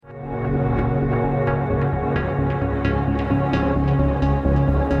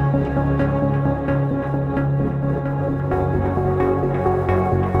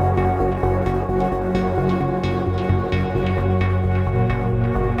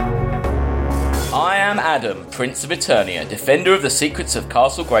Sam Adam, Prince of Eternia, defender of the secrets of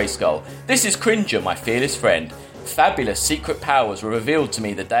Castle Grayskull. This is Cringer, my fearless friend. Fabulous secret powers were revealed to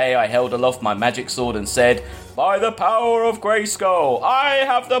me the day I held aloft my magic sword and said, "By the power of Grayskull, I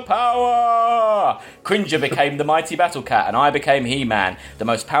have the power!" Cringer became the mighty Battle Cat, and I became He-Man, the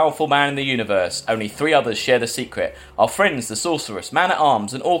most powerful man in the universe. Only 3 others share the secret. Our friends, the Sorceress,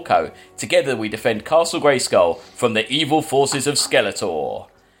 Man-at-Arms, and Orko. Together we defend Castle Grayskull from the evil forces of Skeletor.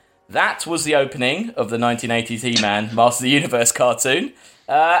 That was the opening of the 1980s He-Man Master of the Universe cartoon.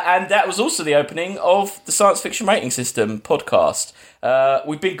 And that was also the opening of the Science Fiction Rating System podcast.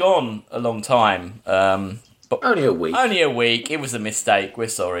 We've been gone a long time. But only a week. Only a week. It was a mistake. We're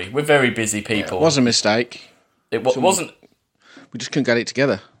sorry. We're very busy people. It was a mistake. It wasn't... We just couldn't get it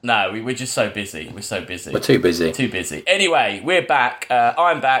together. No, we're just so busy. We're so busy. We're too busy. Too busy. Anyway, we're back.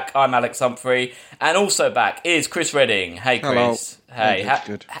 I'm back. I'm Alex Humphrey. And also back is Chris Redding. Hey, Chris. Hello. Hey,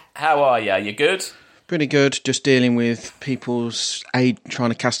 Good. How are you? You good? Pretty good. Just dealing with people's trying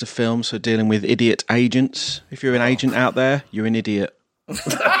to cast a film, so dealing with idiot agents. If you're an agent out there, you're an idiot.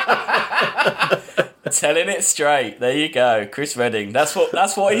 Telling it straight. There you go, Chris Redding. That's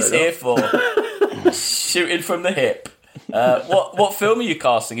what he's here for. Shooting from the hip. What film are you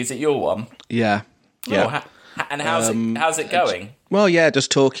casting? Is it your one? Yeah. Oh, and how's it going? Well, yeah,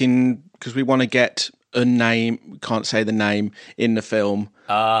 just talking because we want to get a name. We can't say the name in the film.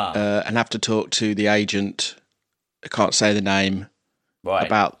 And have to talk to the agent. I can't say the name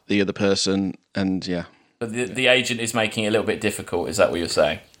about the other person, and yeah. But the agent is making it a little bit difficult. Is that what you're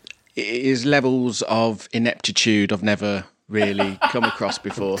saying? It is levels of ineptitude I've never really come across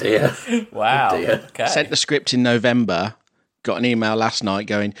before. Dear. Wow. Dear. Okay. Sent the script in November. Got an email last night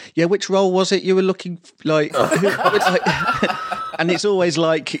going, "Yeah, which role was it you were looking like?" And it's always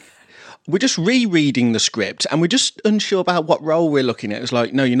like, we're just rereading the script and we're just unsure about what role we're looking at. It's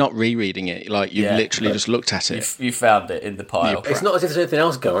like, no, you're not rereading it. Like, you've literally just looked at it. You found it in the pile. It's not as if there's anything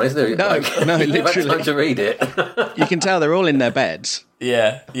else going on, is there? No, no, You've had literally. time to read it. You can tell they're all in their beds.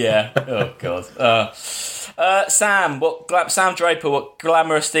 Yeah. Oh, God. Sam, Sam Draper, what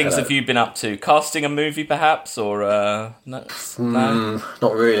glamorous things have you been up to? Casting a movie, perhaps? Or, no?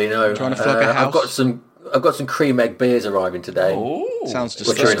 Not really, no. Trying to flog a house? I've got some cream egg beers arriving today. Ooh. Sounds Which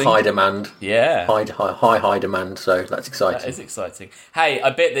are disgusting. in high demand. Yeah. High demand, so that's exciting. That is exciting. Hey,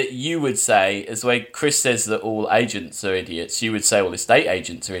 I bet that you would say, as the way Chris says that all agents are idiots, you would say all estate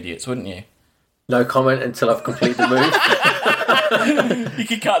agents are idiots, wouldn't you? No comment until I've completed the move. You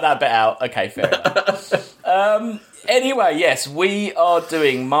can cut that bit out. Okay, fair enough. Anyway, yes, we are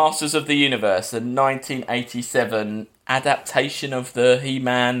doing Masters of the Universe, a 1987 adaptation of the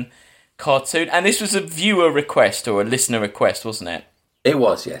He-Man cartoon, and this was a viewer request or a listener request, wasn't it? It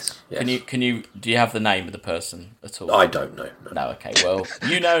was, yes. Can you do you have the name of the person at all? I don't know. No, okay, well,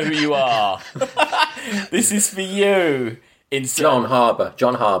 you know who you are. This is for you. John Harbour.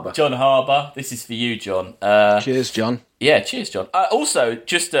 John Harbour. This is for you, John. Cheers, John. Yeah, cheers, John. Also,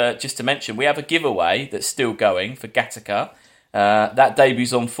 just to mention, we have a giveaway that's still going for Gattaca. That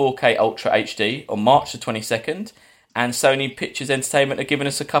debuts on 4K Ultra HD on March the 22nd. And Sony Pictures Entertainment are giving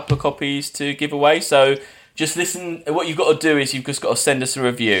us a couple of copies to give away. So just listen. What you've got to do is you've just got to send us a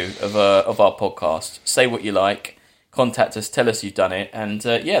review of our podcast. Say what you like. Contact us. Tell us you've done it. And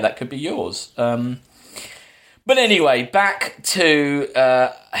that could be yours. But anyway, back to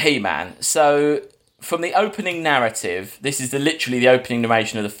He-Man. So from the opening narrative, this is literally the opening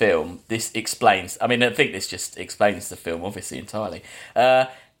narration of the film. This explains. I mean, I think this just explains the film, obviously, entirely.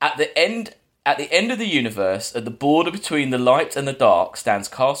 At the end of the universe, at the border between the light and the dark, stands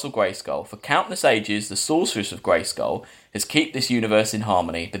Castle Grayskull. For countless ages, the Sorceress of Grayskull has kept this universe in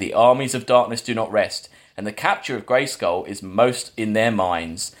harmony, but the armies of darkness do not rest, and the capture of Grayskull is most in their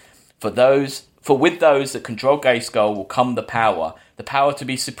minds. For with those that control Grayskull will come the power to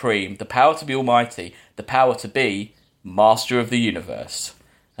be supreme, the power to be almighty, the power to be master of the universe.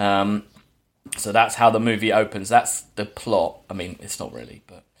 So that's how the movie opens. That's the plot. I mean, it's not really,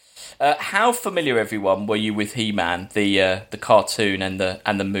 but... how familiar, everyone, were you with He-Man, the cartoon and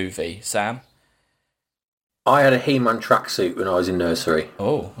the movie, Sam? I had a He-Man tracksuit when I was in nursery.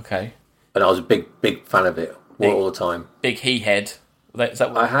 Oh, okay. And I was a big fan of it. Wore it all the time. Big He-head. Is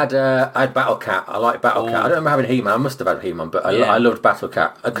that what... I had Battle Cat. I like Battle Cat. I don't remember having He-Man. I must have had He-Man, but I loved Battle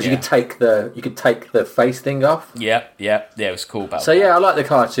Cat because you could take the face thing off. Yeah, it was cool. So I like the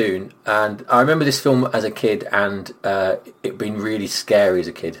cartoon, and I remember this film as a kid, and it being really scary as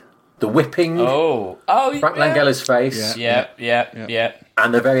a kid. The whipping. Oh, Frank Langella's face. Yeah.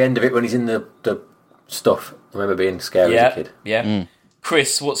 And the very end of it when he's in the stuff. I remember being scary as a kid. Yeah.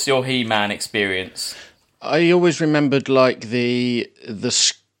 Chris, what's your He-Man experience? I always remembered like the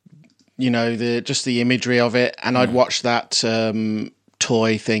the imagery of it, and I'd watch that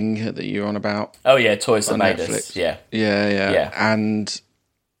toy thing that you're on about. Oh yeah, Toys That Made Netflix. Us. Yeah. Yeah. And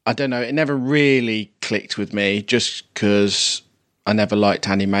I don't know, it never really clicked with me, just because I never liked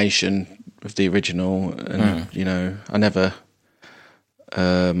animation of the original, and I never.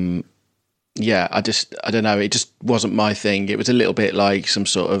 I don't know. It just wasn't my thing. It was a little bit like some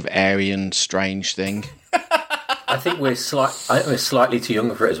sort of Aryan strange thing. I think we're slightly too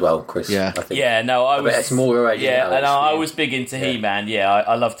young for it as well, Chris. Yeah. I think. Yeah, no, I was. It's more your age. Yeah, and I was big into He-Man. Yeah,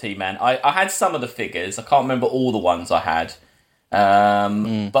 I loved He-Man. I had some of the figures. I can't remember all the ones I had.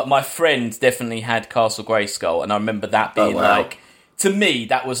 But my friend definitely had Castle Grayskull, and I remember that being like, to me,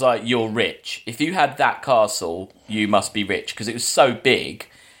 that was like, you're rich. If you had that castle, you must be rich, because it was so big.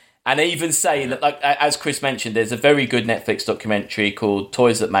 And even saying that, like, as Chris mentioned, there's a very good Netflix documentary called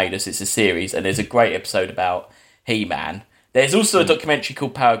Toys That Made Us. It's a series, and there's a great episode about He-Man. There's also a documentary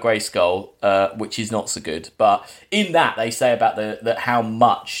called Power Grayskull, which is not so good. But in that, they say about how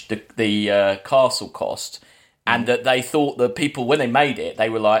much the castle cost, and that they thought that people, when they made it,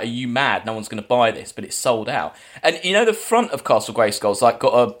 they were like, "Are you mad? No one's going to buy this." But it's sold out. And the front of Castle Grayskull's like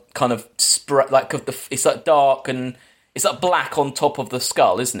got a kind of it's like dark and it's like black on top of the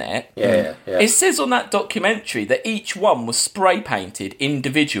skull, isn't it? Yeah. It says on that documentary that each one was spray painted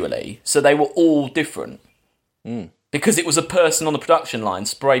individually, so they were all different. Because it was a person on the production line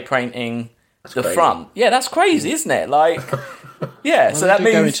spray painting the front. Yeah, that's crazy, isn't it? Like, yeah. So that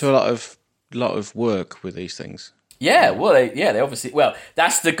means go into a lot of work with these things. Yeah, well, they obviously. Well,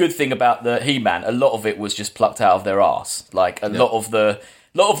 that's the good thing about the He-Man. A lot of it was just plucked out of their arse. Like lot of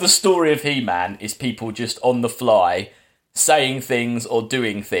the story of He-Man is people just on the fly saying things or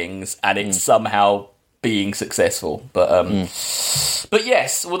doing things, and it's somehow being successful. But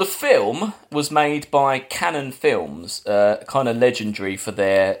yes, well, the film was made by Cannon Films, kind of legendary for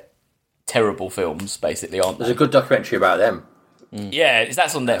their terrible films, basically, aren't they? There's a good documentary about them. Yeah,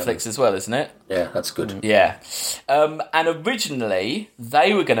 that's on Netflix as well, isn't it? Yeah, that's good. Yeah. And originally,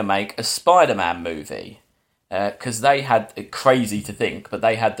 they were going to make a Spider-Man movie, because they had, crazy to think, but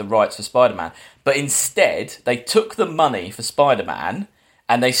they had the rights for Spider-Man. But instead, they took the money for Spider-Man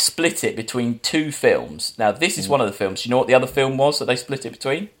and they split it between two films. Now, this is one of the films. Do you know what the other film was that they split it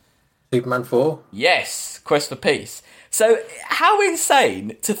between? Superman 4? Yes, Quest for Peace. So, how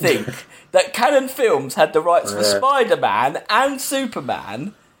insane to think that Cannon Films had the rights for Spider-Man and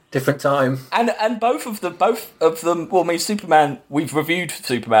Superman. Different time. And both of them, well, I mean, Superman, we've reviewed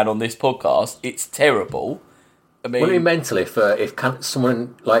Superman on this podcast. It's terrible. I mean, wouldn't it be mental if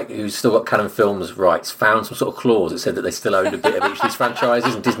someone like who's still got Cannon Films rights found some sort of clause that said that they still owned a bit of each of these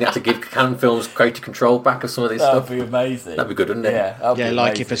franchises, and Disney had to give Cannon Films creative control back of some of this stuff? That'd be amazing. That'd be good, wouldn't it? Yeah,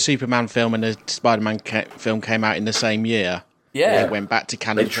 like if a Superman film and a Spider-Man film came out in the same year. Yeah, it went back to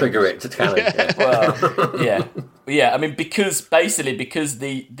Cannon. They trigger it to Cannon. Yeah. Well, yeah. I mean, because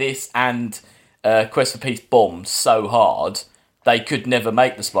this and Quest for Peace bombed so hard, they could never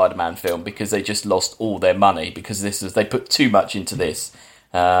make the Spider-Man film because they just lost all their money because they put too much into this,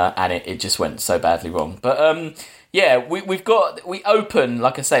 and it just went so badly wrong. But yeah, we open,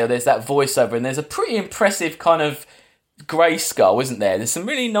 like I say, there's that voiceover, and there's a pretty impressive kind of Grayskull, isn't there? There's some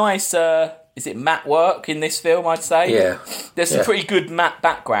really nice. Is it matte work in this film, I'd say? Yeah. There's some pretty good matte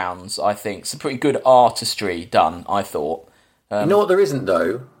backgrounds, I think. Some pretty good artistry done, I thought. You know what there isn't,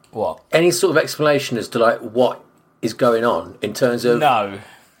 though? What? Any sort of explanation as to, like, what is going on in terms of... No.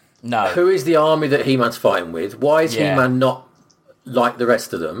 Who is the army that He-Man's fighting with? Why is He-Man not like the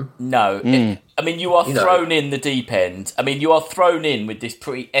rest of them? No. I mean, you are thrown in the deep end. I mean, you are thrown in with this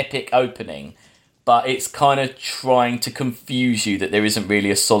pretty epic opening, but it's kind of trying to confuse you that there isn't really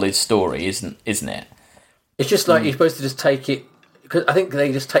a solid story, isn't it? It's just like you're supposed to just take it... Because I think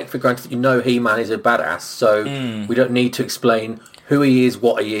they just take for granted that He-Man is a badass, so we don't need to explain who he is,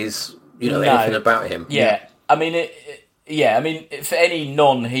 what he is, anything about him. Yeah. I mean, for any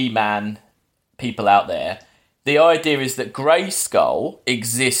non-He-Man people out there, the idea is that Grayskull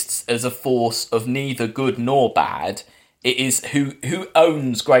exists as a force of neither good nor bad. It is who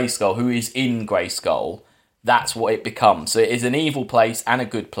owns Grayskull, who is in Grayskull. That's what it becomes. So it is an evil place and a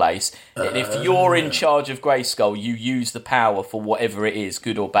good place. And if you're in charge of Grayskull, you use the power for whatever it is,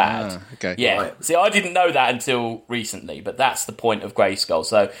 good or bad. Okay. Yeah. Right. See, I didn't know that until recently, but that's the point of Grayskull.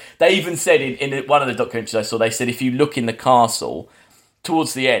 So they even said in one of the documentaries I saw, they said if you look in the castle,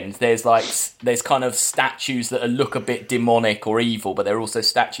 towards the end, there's kind of statues that look a bit demonic or evil, but there are also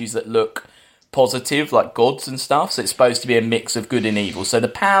statues that look positive, like gods and stuff. So it's supposed to be a mix of good and evil. So the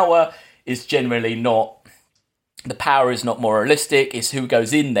power is generally not... The power is not moralistic. It's who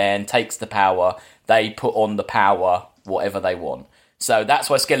goes in there and takes the power. They put on the power whatever they want. So that's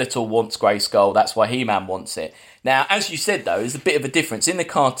why Skeletor wants Grayskull. That's why He-Man wants it. Now, as you said, though, there's a bit of a difference. In the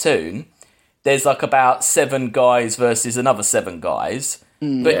cartoon, there's like about 7 guys versus another 7 guys.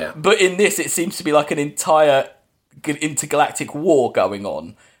 But in this, it seems to be like an entire intergalactic war going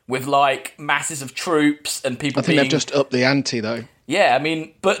on with like masses of troops and people. I think they've just upped the ante, though. Yeah, I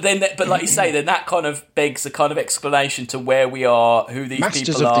mean, but like you say, then that kind of begs a kind of explanation to where we are, who these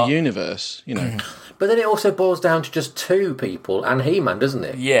Masters people are. of the universe, you know. But then it also boils down to just 2 people and He-Man, doesn't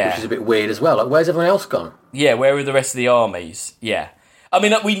it? Yeah. Which is a bit weird as well. Like, where's everyone else gone? Yeah, where are the rest of the armies? Yeah. I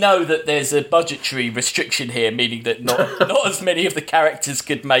mean, we know that there's a budgetary restriction here, meaning that not as many of the characters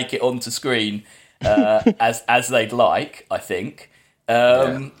could make it onto screen as they'd like, I think.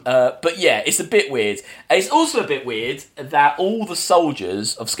 But yeah, it's a bit weird. It's also a bit weird that all the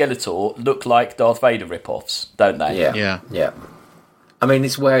soldiers of Skeletor look like Darth Vader rip-offs, don't they? Yeah. I mean,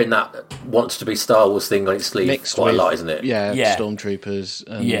 it's wearing that wants to be Star Wars thing on its sleeve Mixed quite with, a lot, isn't it? Yeah, Yeah. stormtroopers.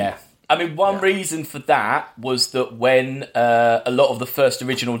 Yeah. I mean, one reason for that was that when a lot of the first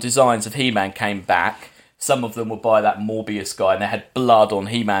original designs of He-Man came back, some of them were by that Morbius guy, and they had blood on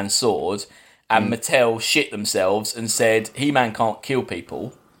He-Man's sword, and Mattel shit themselves and said, He-Man can't kill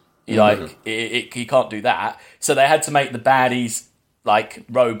people. He can't do that. So they had to make the baddies like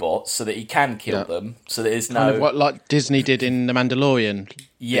robots so that he can kill them, so that there's no... Kind of what like Disney did in The Mandalorian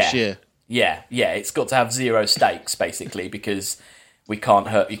this year. Yeah, it's got to have 0 stakes, basically, because... you can't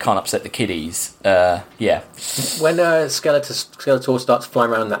upset the kiddies. When Skeletor starts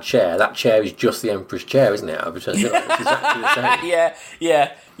flying around that chair is just the Emperor's chair, isn't it? It's exactly the same.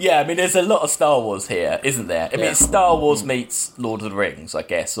 Yeah. I mean, there's a lot of Star Wars here, isn't there? I mean, it's Star Wars meets Lord of the Rings, I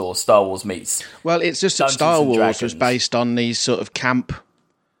guess, or Star Wars meets... Well, it's just that Dungeons Star and Wars Dragons. was based on these sort of camp,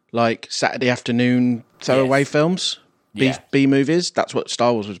 like Saturday afternoon throwaway films, B movies. That's what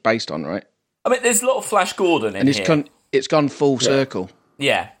Star Wars was based on, right? I mean, there's a lot of Flash Gordon in here. It's gone full circle.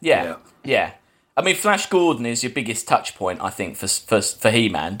 Yeah. I mean, Flash Gordon is your biggest touch point, I think, for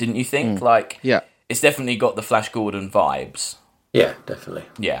He-Man, didn't you think? It's definitely got the Flash Gordon vibes. Yeah, definitely.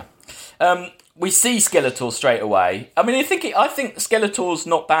 Yeah. We see Skeletor straight away. I mean, I think Skeletor's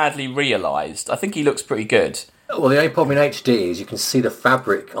not badly realised. I think he looks pretty good. Well, the only problem in HD is you can see the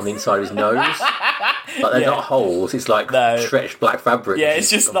fabric on the inside of his nose. Like, they're not holes, it's like stretched black fabric. Yeah, it's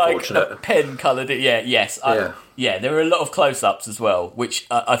just like a pen coloured. Yeah, yes. There are a lot of close-ups as well, which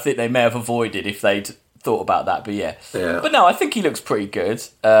I think they may have avoided if they'd thought about that, but yeah. But no, I think he looks pretty good.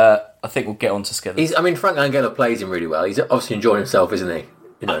 I think we'll get on to Skeletor. Frank Langella plays him really well. He's obviously enjoying himself, isn't he?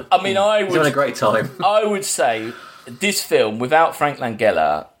 You know, he's having a great time. I would say this film, without Frank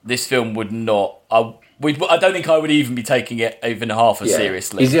Langella, this film would not... I don't think I would even be taking it even half as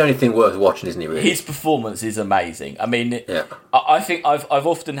seriously. He's the only thing worth watching, isn't he, really? His performance is amazing. I mean, I think I've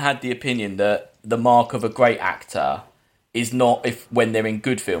often had the opinion that the mark of a great actor is not when they're in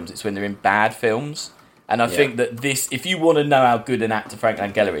good films, it's when they're in bad films. And I think that this, if you want to know how good an actor Frank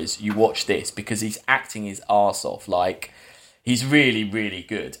Langella is, you watch this, because he's acting his arse off. Like, he's really, really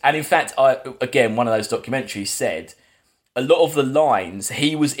good. And in fact, again, one of those documentaries said... a lot of the lines,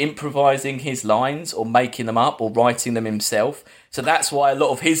 he was improvising his lines or making them up or writing them himself. So that's why a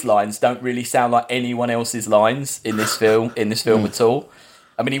lot of his lines don't really sound like anyone else's lines in this film at all.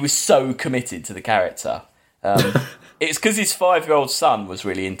 I mean, he was so committed to the character. It's because his 5-year-old son was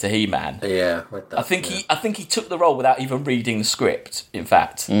really into He-Man. Yeah, I think he took the role without even reading the script, in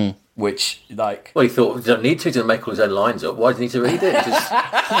fact. Which, like... Well, he thought, he doesn't need to make all his own lines up. Why does he need to read it?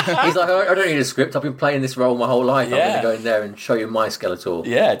 He's like, I don't need a script. I've been playing this role my whole life. I'm going to go in there and show you my Skeletor.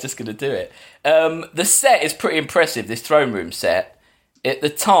 Yeah, just going to do it. The set is pretty impressive, this throne room set. At the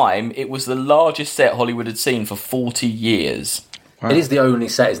time, it was the largest set Hollywood had seen for 40 years. Wow. It is the only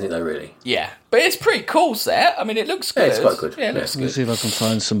set, isn't it, though, really? Yeah. But it's a pretty cool set. I mean, it looks good. Yeah, it's quite good. Yeah, it looks good. Let's see if I can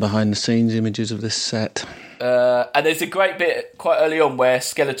find some behind-the-scenes images of this set. And there's a great bit quite early on where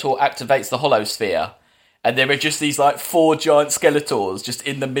Skeletor activates the holosphere, and there are just these like 4 giant Skeletors just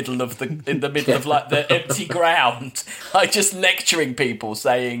in the middle of like the empty ground, like just lecturing people,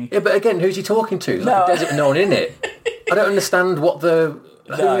 saying, "Yeah, but again, who's he talking to? There's like a desert with no one in it. I don't understand what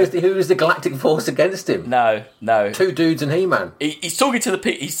who is the galactic force against him? No. 2 dudes and He-Man. He's talking to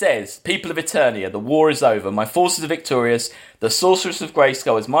he says, people of Eternia, the war is over. My forces are victorious. The Sorceress of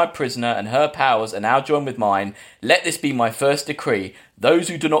Grayskull is my prisoner, and her powers are now joined with mine. Let this be my first decree. Those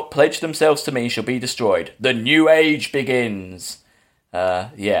who do not pledge themselves to me shall be destroyed. The new age begins.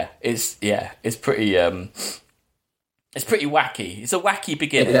 It's pretty wacky. It's a wacky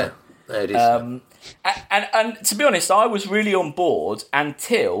beginning. Yeah, it is. And to be honest, I was really on board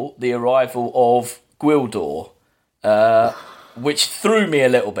until the arrival of Gwildor, which threw me a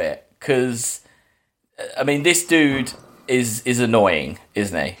little bit, because, I mean, this dude, is annoying,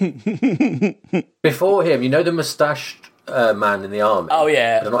 isn't he? Before him, you know the moustached man in the army? Oh,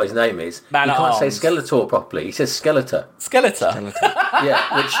 yeah. I don't know what his name is. Man he at can't say arms. Skeletor properly. He says Skeletor. Skeletor.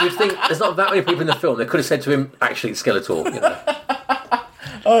 Yeah, which you'd think there's not that many people in the film. They could have said to him, actually, it's Skeletor. You know?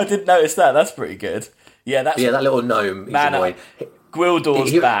 Oh, I didn't notice that. That's pretty good. Yeah, that's Yeah, that little gnome is Man, annoying.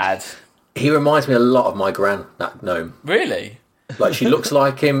 Gwildor's He- bad. He reminds me a lot of my gran, that gnome. Really? Like, she looks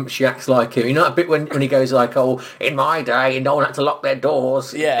like him, she acts like him. You know that bit when he goes like, oh, in my day, no one had to lock their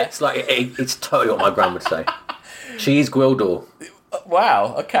doors? Yeah. It's like, it's totally what my gran would say. She is Gwildor.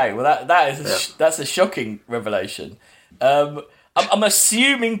 Wow. Okay. Well, that's a shocking revelation. I'm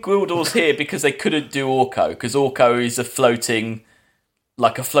assuming Gwildor's here because they couldn't do Orko, because Orko is a floating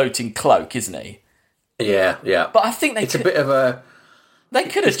cloak, isn't he? Yeah, yeah. But I think it's a bit of a... They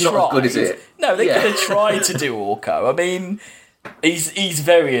could have It's tried. not as good, is it? No, they Yeah. could have tried to do Orko. I mean, he's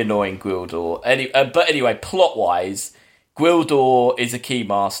very annoying, Gwildor. But anyway, plot wise, Gwildor is a key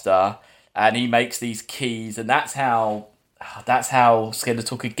master, and he makes these keys, and that's how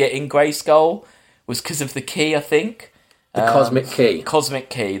Skeletor could get in Grayskull, was because of the key, I think. The cosmic key. Cosmic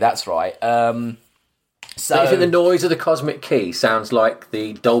key, that's right. So Don't you think the noise of the cosmic key sounds like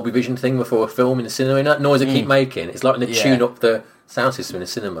the Dolby Vision thing before a film in the cinema? You know that noise they keep making? It's like when they Yeah. tune up the sound system in the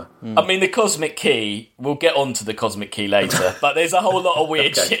cinema. I mean, the cosmic key. We'll get onto the cosmic key later, but there's a whole lot of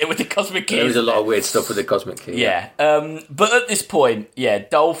weird Okay. shit with the cosmic key. There is a isn't lot there? of weird stuff with the cosmic key. Yeah, but at this point,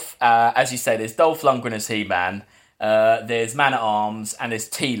 Dolph, as you say, there's Dolph Lundgren as He-Man, there's Man-at-Arms, and there's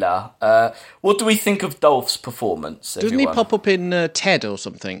Teela. What do we think of Dolph's performance, Doesn't everyone? he pop up in Ted or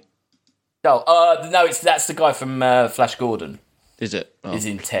something? No, that's the guy from Flash Gordon. Is it? Oh, Is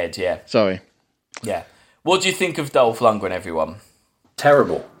in Ted, yeah. sorry. Yeah. What do you think of Dolph Lundgren, everyone?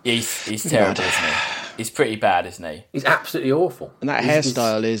 Terrible. He's terrible, isn't he? He's pretty bad, isn't he? He's absolutely awful. And that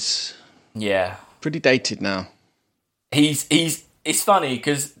hairstyle is Yeah. pretty dated now. It's funny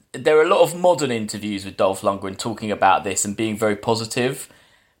because there are a lot of modern interviews with Dolph Lundgren talking about this and being very positive.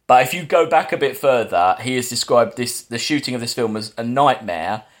 But if you go back a bit further, he has described the shooting of this film as a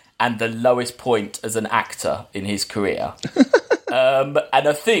nightmare and the lowest point as an actor in his career. And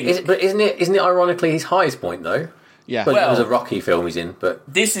I think But isn't it ironically his highest point, though? Yeah. But it was Well- a Rocky film he's in, but...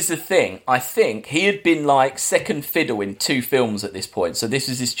 this is the thing. I think he had been like second fiddle in 2 films at this point. So this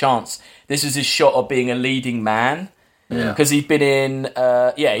was his chance. This was his shot of being a leading man. Yeah. Because he'd been in,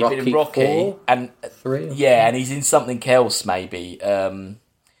 he'd been in Rocky 4? and 3? yeah, and he's in something else maybe.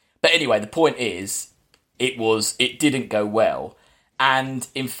 But anyway, the point is, it didn't go well, and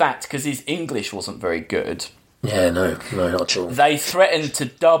in fact, because his English wasn't very good, Yeah, no, not at all. they threatened to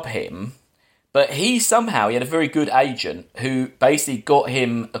dub him. But he had a very good agent who basically got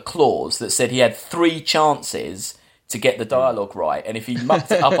him a clause that said he had 3 chances to get the dialogue right, and if he mucked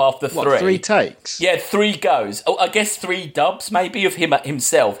it up after 3, What, 3 takes? yeah, 3 goes. Oh, I guess 3 dubs maybe of him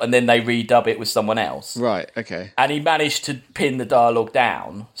himself, and then they redub it with someone else. Right, okay. And he managed to pin the dialogue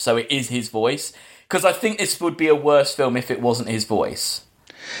down, so it is his voice. Because I think this would be a worse film if it wasn't his voice.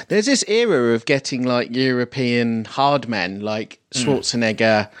 There's this era of getting like European hard men like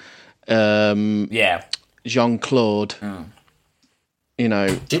Schwarzenegger, Yeah. Jean-Claude. You know,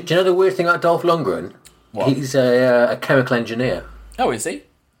 Do you know the weird thing about Dolph Lundgren? What? He's a chemical engineer. Oh, is he?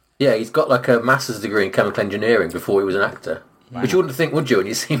 Yeah, he's got like a master's degree in chemical engineering before he was an actor. Which you wouldn't think, would you, when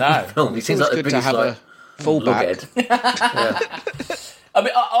you see him No. in the film? He seems it's like the good to biggest have like, a fullback. lughead. I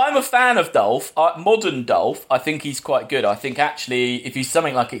mean, I'm a fan of Dolph. Modern Dolph, I think he's quite good. I think actually, if he's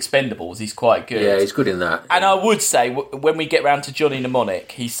something like Expendables, he's quite good. Yeah, he's good in that. And I would say, when we get round to Johnny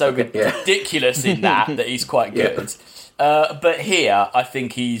Mnemonic, he's so Yeah. ridiculous in that he's quite Yeah. good. But here, I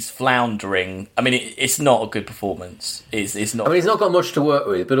think he's floundering. I mean, it's not a good performance. It's not. I mean, he's not got much to work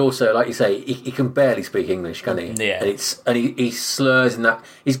with, but also, like you say, he can barely speak English, can he? Yeah. And he slurs in that.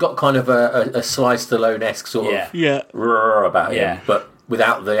 He's got kind of a Sly Stallone-esque sort Yeah. of Yeah. roar about Yeah. him, but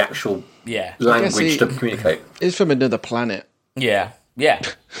without the actual Yeah. language he- to communicate. It's from another planet. Yeah. Yeah.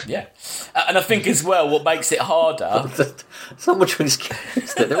 And I think as well, what makes it harder, So much for his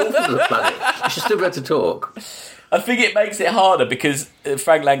kids. They're all from the planet. You should still be able to talk. I think it makes it harder because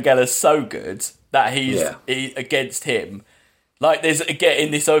Frank Langella's so good that he against him. Like there's again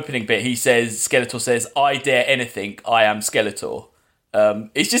in this opening bit, Skeletor says, "I dare anything. I am Skeletor."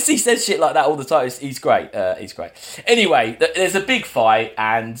 It's just he says shit like that all the time. He's great. He's great. Anyway, there's a big fight,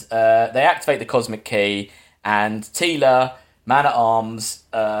 and they activate the cosmic key, and Teela, Man at Arms,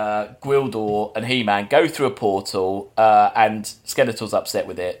 Gwildor, and He-Man go through a portal, and Skeletor's upset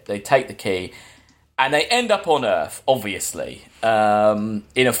with it. They take the key, and they end up on Earth, obviously,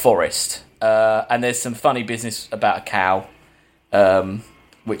 in a forest. And there's some funny business about a cow,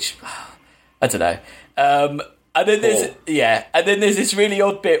 which I don't know. And then there's this really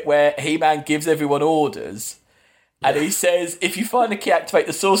odd bit where He-Man gives everyone orders, and he says, "If you find the key, activate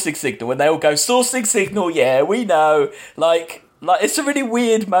the sourcing signal." And they all go, "Sourcing signal, yeah, we know." Like it's a really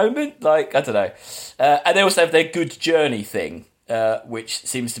weird moment. Like, I don't know. And they also have their good journey thing, which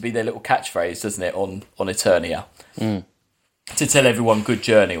seems to be their little catchphrase, doesn't it, on Eternia, to tell everyone good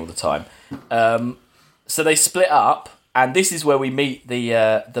journey all the time. So they split up. And this is where we meet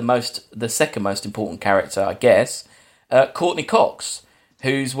the second most important character, I guess, Courtney Cox,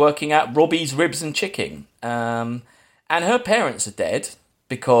 who's working at Robbie's Ribs and Chicken. And her parents are dead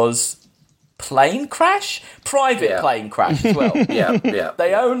because plane crash? Plane crash as well. Yeah.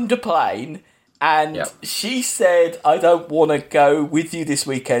 They owned a plane, and she said, "I don't want to go with you this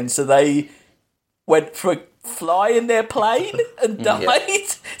weekend." So they went for a fly in their plane and died.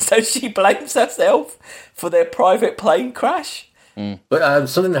 So she blames herself for their private plane crash. But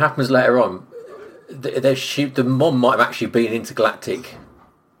something that happens later on, the mom might have actually been intergalactic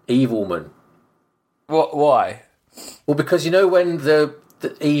evil woman. What? Why? Well, because when the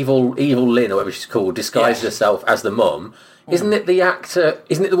evil Lynn, or whatever she's called, disguises herself as the mum, isn't it the actor?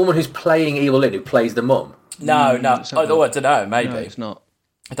 Isn't it the woman who's playing evil Lynn who plays the mum? No. I don't know. Maybe No, it's not.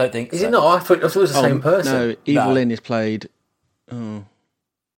 I don't think. Is it not? I thought it was the same person. No, Evil Lynn is played.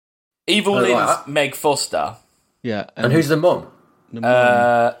 Evil Lynn's Meg Foster. Yeah, and who's the mum?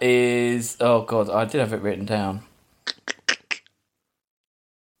 Is God, I did have it written down.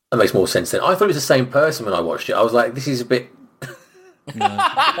 That makes more sense then. I thought it was the same person when I watched it. I was like, this is a bit.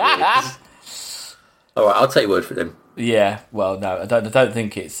 All right, I'll take your word for them. Yeah, well, no, I don't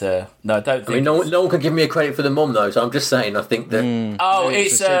think it's. No, I don't think. I mean, no one can give me a credit for the mum though. So I'm just saying. I think that.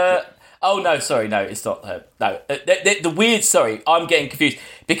 It's. Oh no, sorry, no, it's not her. No, the weird. Sorry, I'm getting confused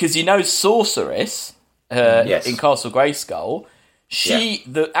because Sorceress in Castle Grayskull.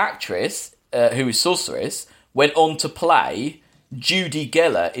 The actress who is Sorceress, went on to play Judy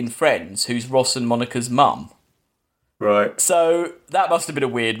Geller in Friends, who's Ross and Monica's mum. Right. So that must have been a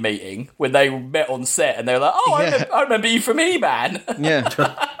weird meeting when they met on set and they were like, "Oh, I remember you from He-Man." Yeah.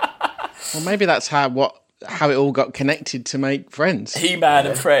 Well, maybe that's how it all got connected to make Friends. He-Man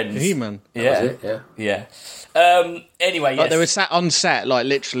and Friends. He-Man. Yeah. Yeah. Anyway, Like they were sat on set, like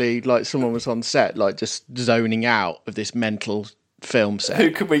literally, like someone was on set, like just zoning out of this mental film set.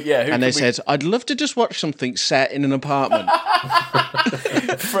 Who could we? Yeah. And they said, "I'd love to just watch something set in an apartment."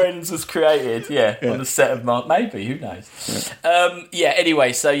 Friends was created, on the set of Mark. Maybe, who knows?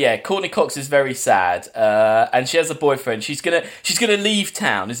 Anyway, so Courtney Cox is very sad, and she has a boyfriend. She's gonna leave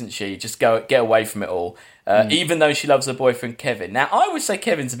town, isn't she? Just get away from it all. Even though she loves her boyfriend Kevin. Now, I would say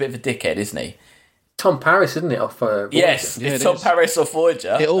Kevin's a bit of a dickhead, isn't he? Tom Paris, isn't it? Off Voyager? Yes, it's Tom Paris off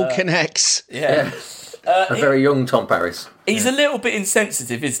Voyager. It all connects. Yeah. A very young Tom Paris. He's a little bit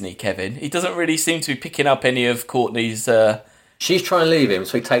insensitive, isn't he, Kevin? He doesn't really seem to be picking up any of Courtney's... She's trying to leave him,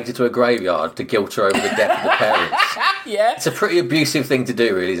 so he takes her to a graveyard to guilt her over the death of the parents. Yeah. It's a pretty abusive thing to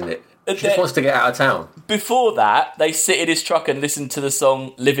do, really, isn't it? She just wants to get out of town. Before that, they sit in his truck and listen to the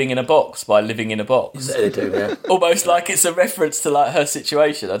song Living in a Box by Living in a Box. They do, yeah. Almost like it's a reference to like her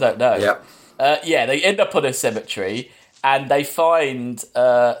situation. I don't know. Yeah. They end up on a cemetery and they find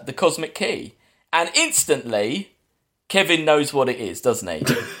the cosmic key. And instantly, Kevin knows what it is, doesn't he?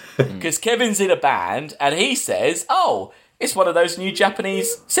 Because Kevin's in a band and he says, "Oh, it's one of those new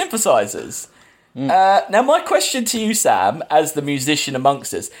Japanese synthesizers." Now, my question to you, Sam, as the musician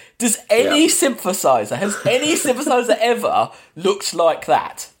amongst us, has any synthesizer ever looked like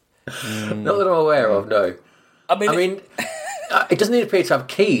that? Not that I'm aware of, no. I mean, it doesn't even appear to have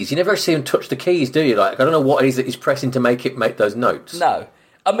keys. You never see him touch the keys, do you? Like, I don't know what it is that he's pressing to make those notes. No.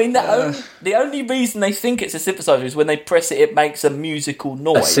 I mean, the only reason they think it's a synthesizer is when they press it, it makes a musical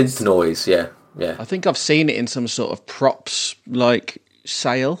noise. A synth noise, yeah. I think I've seen it in some sort of props, like,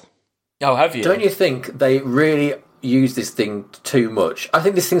 sale. Oh, have you? Don't you think they really use this thing too much? I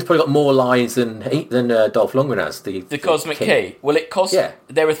think this thing's probably got more lines than Dolph Lundgren has. The Cosmic Key. Well, it costs... Yeah.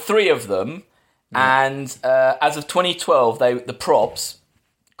 There are 3 of them, and as of 2012, the props,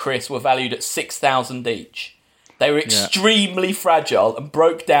 Chris, were valued at 6,000 each. They were extremely fragile and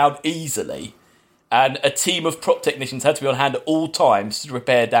broke down easily. And a team of prop technicians had to be on hand at all times to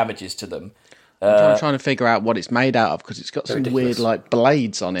repair damages to them. I'm trying to figure out what it's made out of because it's got some weird, like,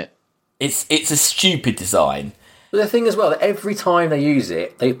 blades on it. It's a stupid design. But the thing as well, that every time they use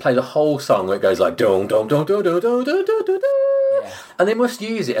it, they play the whole song where it goes like dong dong dong dong dong dong dong dong dong. And they must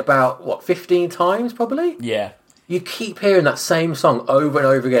use it about 15 times probably. Yeah. You keep hearing that same song over and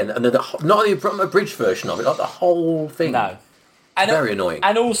over again, and not only a bridge version of it, like the whole thing. No. Very annoying.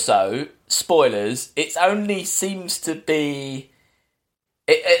 And also, spoilers, it only seems to be...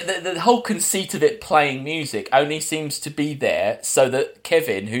 The whole conceit of it playing music only seems to be there so that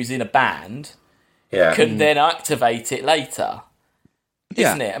Kevin, who's in a band, can then activate it later.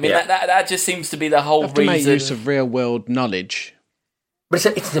 Isn't it? I mean, that just seems to be the whole reason. Make use of real world knowledge. But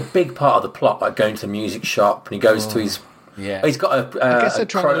it's a big part of the plot, like going to the music shop, and he goes to his... Yeah. He's got a... I guess they're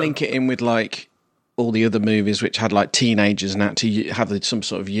trying to link it in with, like, all the other movies which had, like, teenagers and had to have some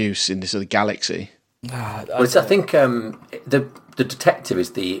sort of use in this other galaxy. I think the detective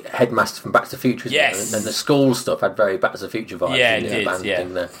is the headmaster from Back to the Future, isn't it? And then the school stuff had very Back to the Future vibes. Yeah, it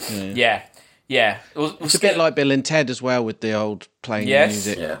did, yeah. It's a bit like Bill and Ted as well with the old playing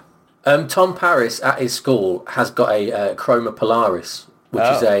music. Yeah. Tom Paris at his school has got a Chroma Polaris, which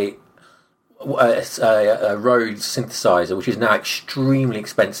is a Rhodes synthesizer, which is now extremely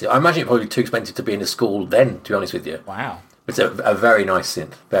expensive. I imagine it probably too expensive to be in a school then, to be honest with you. Wow. It's a very nice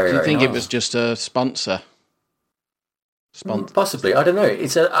synth. Do you think nice. it was just a sponsor? Possibly. I don't know. I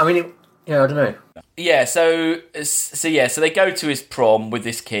don't know. Yeah, so they go to his prom with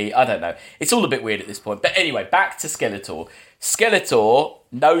this key. I don't know. It's all a bit weird at this point. But anyway, back to Skeletor. Skeletor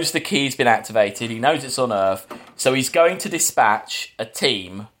knows the key's been activated. He knows it's on Earth. So he's going to dispatch a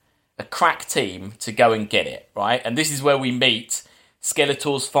crack team, to go and get it, right? And this is where we meet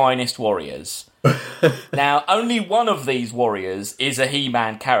Skeletor's finest warriors. Now, only one of these warriors is a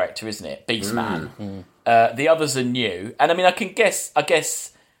He-Man character, isn't it? Beastman. The others are new. And I mean, I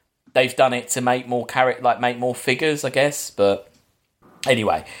guess they've done it to make more make more figures, I guess. But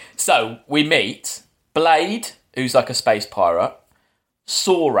anyway, so we meet Blade, who's like a space pirate,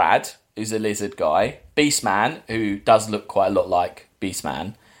 Saurad, who's a lizard guy, Beastman, who does look quite a lot like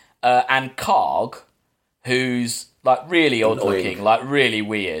Beastman, and Karg, who's like really odd looking, like really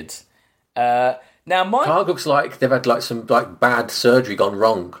weird. Now, Karg looks like they've had like some like bad surgery gone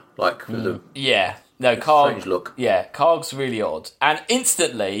wrong, like Karg. Strange look. Yeah, Karg's really odd, and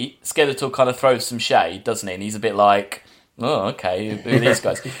instantly Skeletor kind of throws some shade, doesn't he? And he's a bit like, "Oh, okay, who are these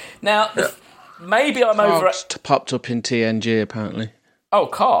guys?" Now, maybe I'm Karg's popped up in TNG apparently. Oh,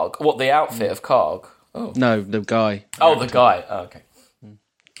 Karg! What, the outfit of Karg? Oh, no, the guy. Oh, the guy. Oh, okay.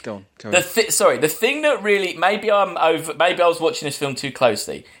 Go on. The thing that really... Maybe I was watching this film too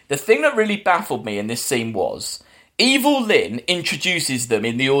closely. The thing that really baffled me in this scene was Evil Lyn introduces them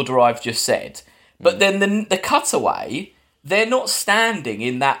in the order I've just said, but then the cutaway, they're not standing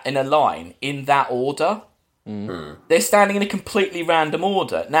in a line in that order. They're standing in a completely random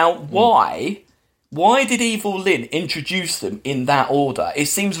order. Now, why? Why did Evil Lyn introduce them in that order? It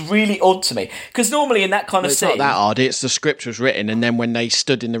seems really odd to me. Because normally in that kind of scene... It's not that odd. It's the script was written, and then when they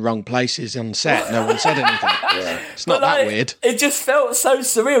stood in the wrong places on set, no one said anything. It's not that weird. It just felt so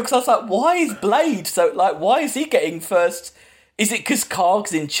surreal, because I was like, why is Blade so... Like, why is he getting first... Is it because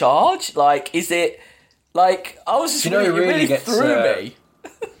Karg's in charge? Like, is it... Like, I was just... it really threw me.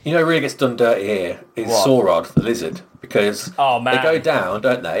 You know who really gets done dirty here is Saurod, the lizard, because they go down,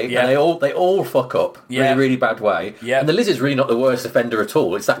 don't they? Yeah. And they all fuck up in a really bad way. Yeah. And the lizard's really not the worst offender at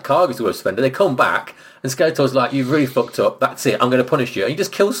all. It's that Karg who's the worst offender. They come back, and Skeletor's like, "You've really fucked up. That's it. I'm going to punish you." And he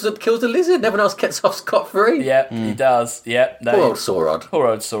just kills the lizard, and everyone else gets off scot-free. Yeah, he does. Yeah. No, poor old Saurod. Poor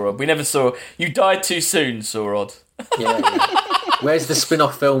old Saurod. We never saw... You died too soon, Saurod. Yeah. Where's the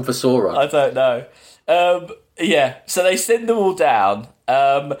spin-off film for Saurod? I don't know. So they send them all down,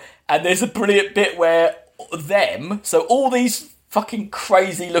 and there's a brilliant bit where so all these fucking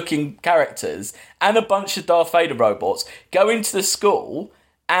crazy looking characters and a bunch of Darth Vader robots go into the school,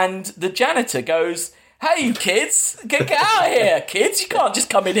 and the janitor goes, "Hey kids, get out of here, kids! You can't just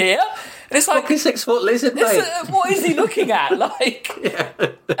come in here." And it's like, fucking 6 foot lizard, mate. What is he looking at? Like,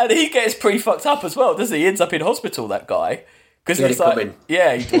 and he gets pretty fucked up as well, doesn't he? He ends up in hospital, that guy. Because it's like,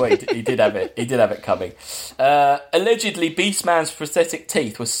 he did have it. He did have it coming. Allegedly, Beastman's prosthetic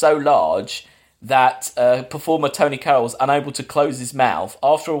teeth were so large that performer Tony Carroll was unable to close his mouth.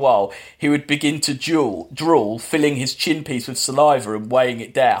 After a while, he would begin to drool, filling his chin piece with saliva and weighing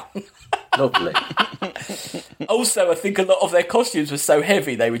it down. Lovely. Also, I think a lot of their costumes were so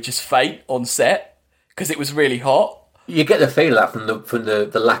heavy they would just faint on set because it was really hot. You get the feel of that from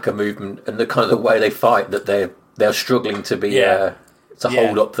the lack of movement and the kind of the way they fight, that they're struggling to be to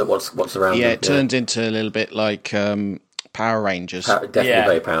hold up that what's around them. Yeah, it turns into a little bit like Power Rangers. Definitely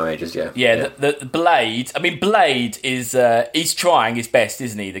very Power Rangers, yeah. Yeah, the Blade... I mean, Blade is... he's trying his best,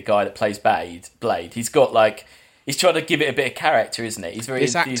 isn't he, the guy that plays Blade? He's got, like... He's trying to give it a bit of character, isn't it? He's very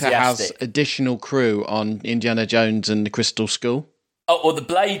enthusiastic. This actor has additional crew on Indiana Jones and the Crystal Skull. Oh, well, the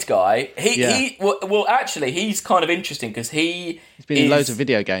Blade guy... Actually, he's kind of interesting, because he's been in loads of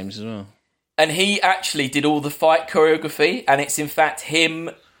video games as well. And he actually did all the fight choreography, and it's in fact him.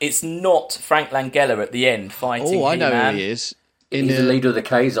 It's not Frank Langella at the end fighting. Oh, I know He-Man. who he is. He's the leader of the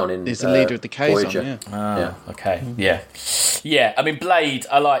Kazon He's the leader of the Kazon, Voyager. Okay, yeah. I mean, Blade.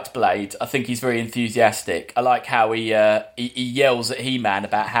 I liked Blade. I think he's very enthusiastic. I like how he yells at He-Man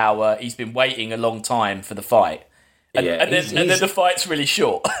about how he's been waiting a long time for the fight, and then the fight's really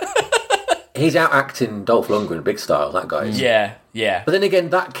short. He's out acting Dolph Lundgren, big style. That guy is. Yeah. But then again,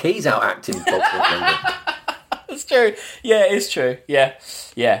 that Key's out acting Dolph Lundgren. That's true. Yeah, it is true. Yeah.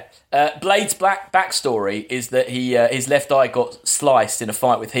 Blade's backstory is that he his left eye got sliced in a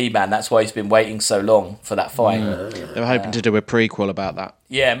fight with He-Man. That's why he's been waiting so long for that fight. They were hoping to do a prequel about that.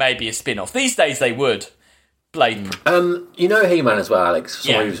 Yeah, maybe a spin-off. These days they would. Blade. You know He-Man as well, Alex.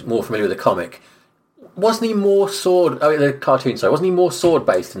 Someone who's more familiar with the comic. Wasn't he more sword? Oh, the cartoon. Sorry, wasn't he more sword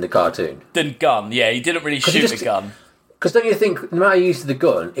based in the cartoon than gun? Yeah, he didn't really shoot a gun. Because don't you think, no matter he uses the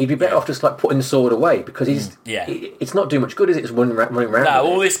gun, he'd be better off just like putting the sword away because it's not doing much good, is it? It's running around. No,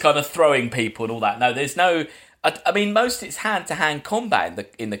 all this kind of throwing people and all that. No, there's no. I mean, most it's hand-to-hand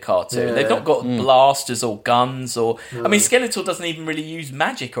combat in the cartoon. Yeah. They've not got blasters or guns or. I mean, Skeletor doesn't even really use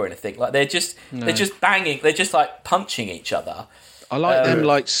magic or anything. Like they're just banging. They're just like punching each other. I like them.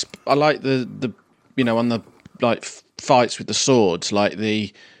 I like the on the like fights with the swords, like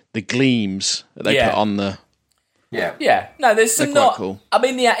the gleams that they put on the. Yeah. No, there's some not. Cool. I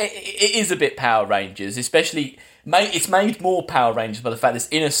mean, it is a bit Power Rangers, especially. It's made more Power Rangers by the fact that it's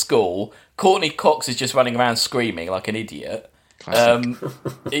in a school. Courtney Cox is just running around screaming like an idiot. And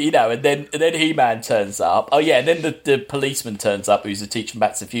then He-Man turns up. Oh yeah, and then the policeman turns up, who's the teacher from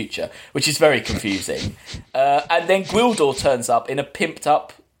Back to the Future, which is very confusing. And then Gwildor turns up in a pimped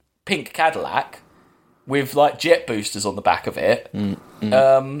up pink Cadillac with like jet boosters on the back of it.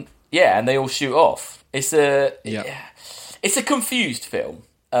 And they all shoot off. It's a confused film.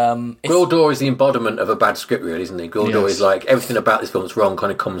 Gwildor is the embodiment of a bad script, really, isn't he? Gwildor is like everything about this film that's wrong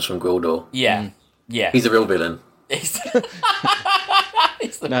kind of comes from Gwildor. Yeah. He's the real villain. The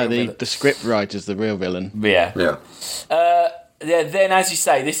script writer's the real villain. Yeah. Then, as you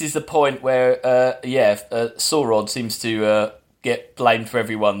say, this is the point where Sorod seems to get blamed for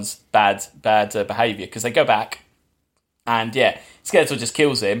everyone's bad behaviour because they go back and Skeletor just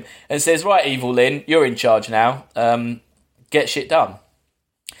kills him and says, "Right, Evil Lyn, you're in charge now. Get shit done."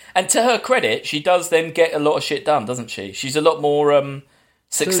 And to her credit, she does then get a lot of shit done, doesn't she? She's a lot more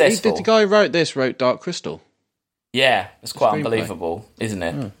successful. The guy who wrote Dark Crystal. Yeah, it's quite unbelievable, isn't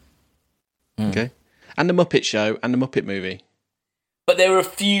it? Okay. And the Muppet Show and the Muppet Movie. But there are a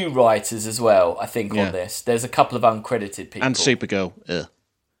few writers as well, I think, on this. There's a couple of uncredited people. And Supergirl. Ugh.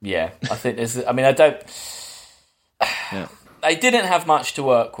 Yeah, I think there's... I mean, I don't... They didn't have much to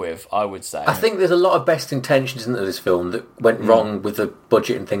work with, I would say. I think there's a lot of best intentions into this film that went wrong with the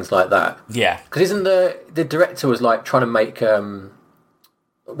budget and things like that. Yeah. Because isn't the director was like trying to make...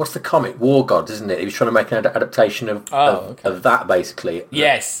 what's the comic? War Gods, isn't it? He was trying to make an adaptation of that, basically.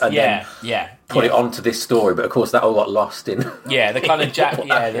 Yes, and then put it onto this story, but of course that all got lost in... Yeah, the kind of Jack...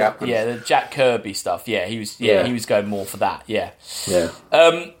 the Jack Kirby stuff. Yeah, he was going more for that, Yeah.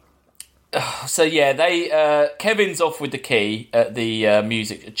 So Kevin's off with the key at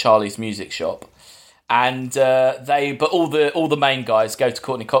the Charlie's music shop, and all the main guys go to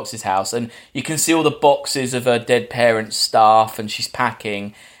Courtney Cox's house, and you can see all the boxes of her dead parents' stuff, and she's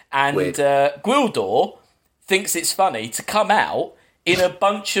packing, and Gwildor thinks it's funny to come out in a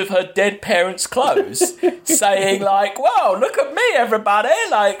bunch of her dead parents' clothes, saying like, "Whoa, look at me, everybody!"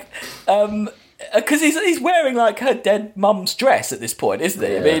 Like, because he's wearing like her dead mum's dress at this point, isn't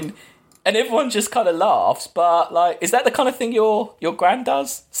he? Yeah. I mean. And everyone just kind of laughs, but like, is that the kind of thing your gran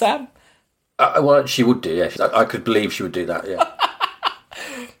does, Sam? Well, she would do, yeah. I could believe she would do that, yeah.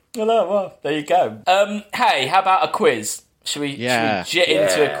 Well, there you go. Hey, how about a quiz? Should we jet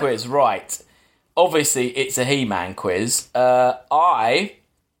into a quiz? Right. Obviously, it's a He-Man quiz. I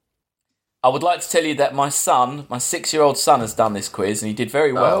would like to tell you that my 6-year-old son, has done this quiz, and he did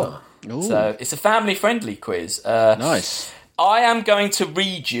very well. Oh. So it's a family-friendly quiz. Nice. I am going to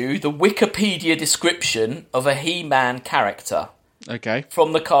read you the Wikipedia description of a He-Man character. Okay.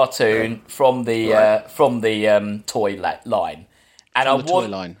 From the cartoon, from the toy line, and toy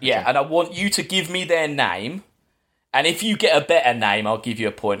line. Okay. And I want you to give me their name. And if you get a better name, I'll give you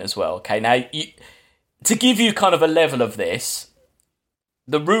a point as well. Okay. Now, to give you kind of a level of this,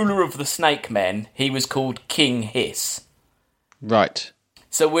 the ruler of the Snake Men, he was called King Hiss. Right.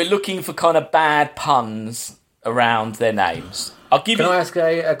 So we're looking for kind of bad puns around their names. Can I ask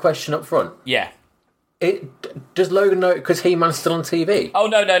a question up front? Yeah. Does Logan know because He-Man's still on TV? Oh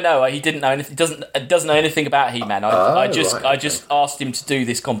no! He didn't know anything. Doesn't know anything about He-Man. I just asked him to do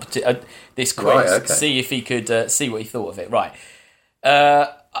this this quiz to see if he could see what he thought of it. Right.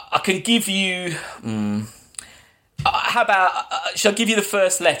 I can give you. How about, shall I give you the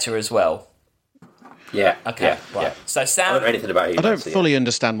first letter as well? Yeah. Okay, yeah, right. Yeah. So Sam... I don't know anything about you. I don't fully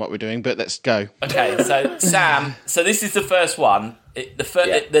understand what we're doing, but let's go. Okay, so Sam... So this is the first one.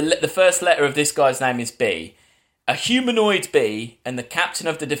 The first letter of this guy's name is B. A humanoid bee and the captain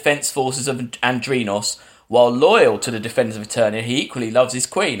of the defence forces of Andrinos, while loyal to the Defenders of Eternia, he equally loves his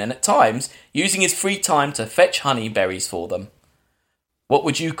queen, and at times using his free time to fetch honey berries for them. What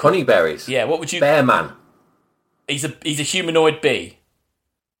would you call... Honey berries? Yeah, what would you... Bear man. He's a humanoid bee.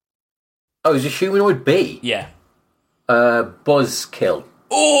 Oh, he's a humanoid bee? Yeah. Buzzkill.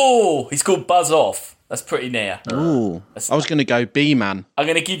 Oh, he's called Buzz Off. That's pretty near. Ooh, I was going to go B-Man. I'm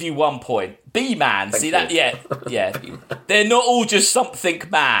going to give you 1 point. B-Man. See that? you. Yeah. They're not all just something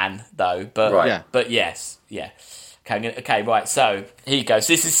man, though. But right. Yeah. But yes, yeah. Okay, right. So here you go.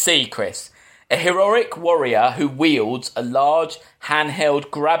 So this is C, Chris. A heroic warrior who wields a large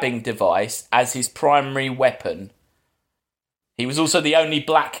handheld grabbing device as his primary weapon. He was also the only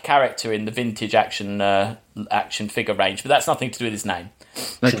black character in the vintage action figure range, but that's nothing to do with his name.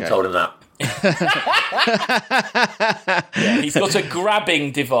 Shouldn't have told him that. Yeah, he's got a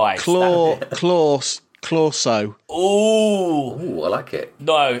grabbing device. Clawso. Ooh, I like it.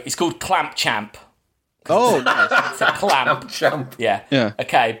 No, it's called Clamp Champ. Oh, nice. It's a clamp. Champ. Yeah.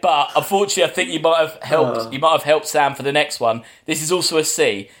 Okay, but unfortunately, I think you might have helped. You might have helped Sam for the next one. This is also a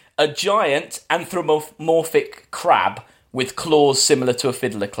C. A giant anthropomorphic crab with claws similar to a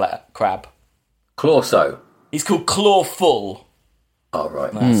fiddler crab. Clawso. He's called Clawful. Oh,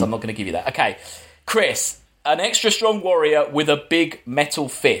 right. So I'm not going to give you that. Okay, Chris, an extra strong warrior with a big metal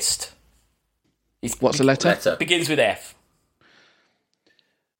fist. What's the letter? Begins with F.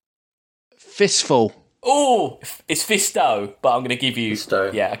 Fistful. Oh, it's Fisto, but I'm going to give you...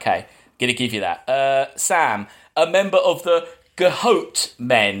 Fisto. Yeah, okay. Going to give you that. Sam, a member of the Gahot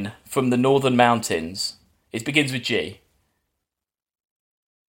men from the Northern Mountains. It begins with G.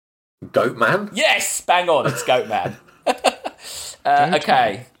 Goat Man? Yes, bang on, it's Goat Man.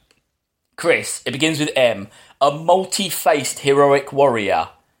 Okay. Chris, it begins with M. A multi-faced heroic warrior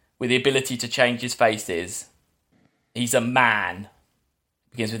with the ability to change his faces. He's a man.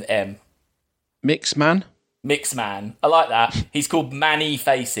 Begins with M. Mixman. Mixman. I like that. He's called Manny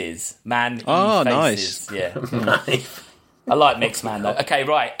Faces. Faces. Nice. Yeah. I like Mixman though. Okay,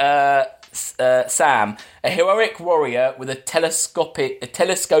 right. Sam, a heroic warrior with a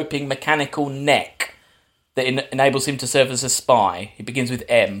telescoping mechanical neck that enables him to serve as a spy. He begins with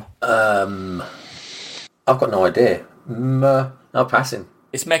M. I've got no idea. I'm passing.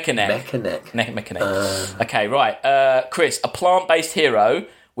 It's Mechaneck. Mechaneck. Okay, right. Chris, a plant-based hero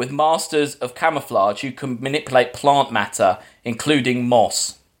with masters of camouflage who can manipulate plant matter, including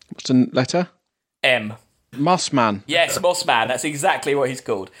moss. What's the letter? M. Mossman. Yes, Mossman. That's exactly what he's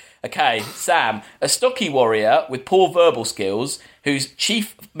called. Okay, Sam, a stocky warrior with poor verbal skills whose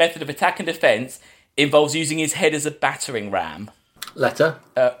chief method of attack and defence involves using his head as a battering ram. Letter?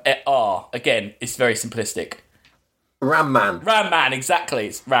 R. Again, it's very simplistic. Ram Man, exactly.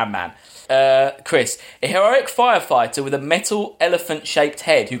 It's Ram Man. Chris, a heroic firefighter with a metal elephant-shaped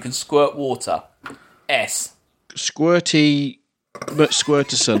head who can squirt water. S. Squirty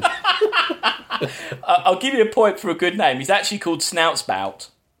McSquirterson. I'll give you a point for a good name. He's actually called Snoutspout.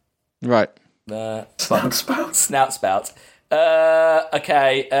 Right. Snoutspout.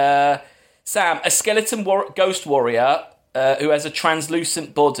 Okay. Sam, a skeleton ghost warrior who has a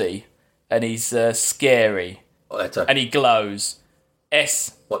translucent body and he's scary. Letter. And he glows.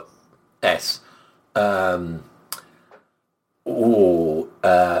 S. What? S.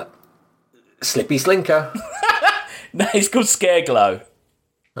 Slippy Slinker. No, he's called Scareglow.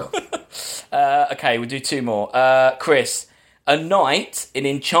 Oh. Okay, we'll do two more. Chris, a knight in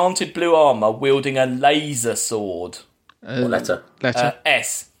enchanted blue armour wielding a laser sword. What letter?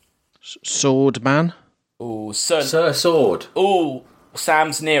 S. Sword Man. Ooh, Sir Sword. Ooh,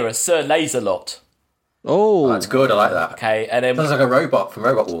 Sam's nearer. Sir Laserlot. Oh, that's good. I like that. Okay, and then sounds like a robot from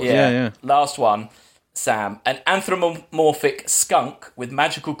Robot Wars. Yeah. Last one, Sam, an anthropomorphic skunk with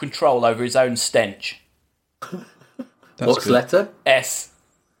magical control over his own stench. What's the letter? S.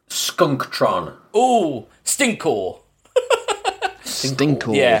 Skunktron. Ooh, Stinkor.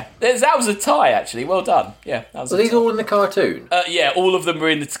 Stinkor. Yeah, that was a tie, actually. Well done. Yeah, that was. Are these all in the cartoon? Yeah, all of them were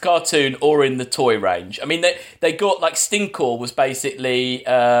in the cartoon or in the toy range. I mean, they got like Stinkor was basically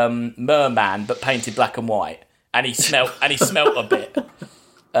Merman but painted black and white, and he smelt a bit.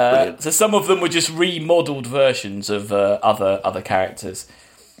 So some of them were just remodeled versions of other characters.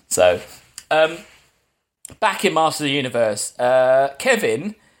 So back in Master of the Universe,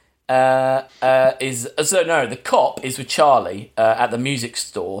 Kevin. The cop is with Charlie at the music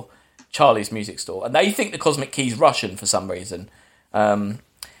store, Charlie's Music Store, and they think the Cosmic Key's Russian for some reason. And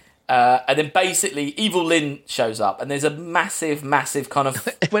then basically Evil Lynn shows up, and there's a massive kind of...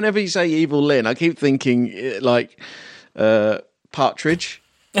 Whenever you say Evil Lynn, I keep thinking like Partridge.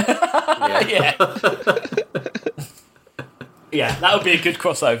 Yeah. Yeah, that would be a good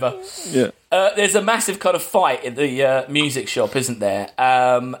crossover. Yeah. There's a massive kind of fight in the music shop, isn't there?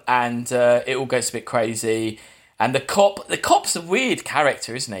 And it all gets a bit crazy. And the cop's a weird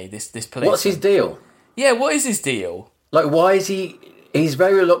character, isn't he? This policeman. What's his deal? Yeah, what is his deal? Like, why is he... He's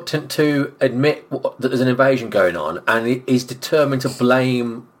very reluctant to admit that there's an invasion going on, and he's determined to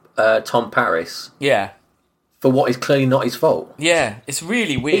blame Tom Paris. Yeah. For what is clearly not his fault. Yeah, it's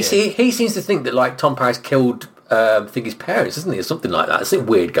really weird. He seems to think that, like, Tom Paris killed... his parents, isn't he, or something like that? There's something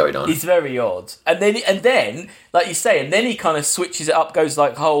weird going on. It's very odd, and then, like you say, and then he kind of switches it up, goes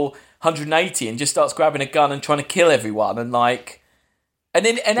like whole 180, and just starts grabbing a gun and trying to kill everyone, and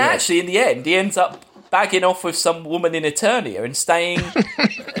actually in the end, he ends up bagging off with some woman in Eternia and staying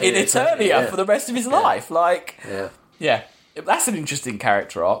in Eternia for the rest of his life. Like, yeah. That's an interesting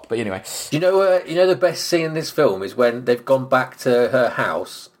character arc, but anyway. You know the best scene in this film is when they've gone back to her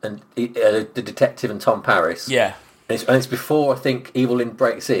house and the detective and Tom Paris. Yeah. And it's before, I think, Evil Lynn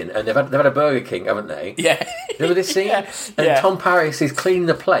breaks in, and they've had a Burger King, haven't they? Yeah. Remember this scene? And Tom Paris is cleaning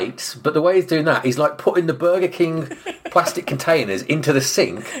the plates, but the way he's doing that, he's like putting the Burger King plastic containers into the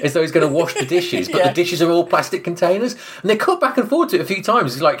sink as though he's going to wash the dishes, but the dishes are all plastic containers. And they cut back and forward to it a few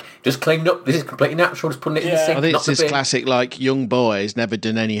times. He's like, just cleaning up, this is completely natural, just putting it in the sink. I think it's this classic, like, young boy has never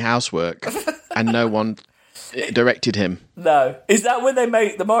done any housework, and no one directed him. No. Is that when they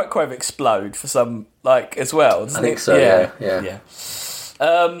make the microwave explode for some, like, as well? I think so, yeah.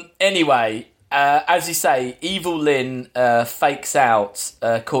 Anyway, as you say, Evil Lynn fakes out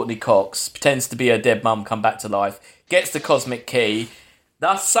Courtney Cox, pretends to be her dead mum come back to life, gets the Cosmic Key,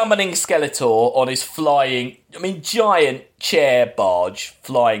 thus summoning Skeletor on his giant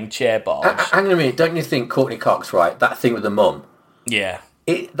flying chair barge. Hang on a minute, don't you think Courtney Cox, right, that thing with the mum? Yeah.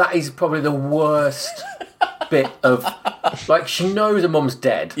 That is probably the worst bit of... Like, she knows her mum's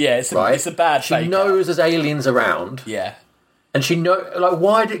dead. Yeah, it's a bad She knows there's aliens around. Yeah. And she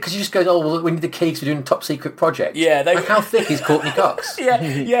why did... Because she just goes, oh, well, we need the key because we're doing a top-secret project. Yeah. How thick is Courtney Cox? No.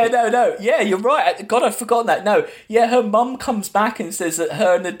 Yeah, you're right. God, I've forgotten that. No. Yeah, her mum comes back and says that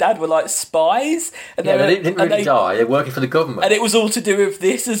her and the dad were, like, spies. And they didn't really die. They're working for the government. And it was all to do with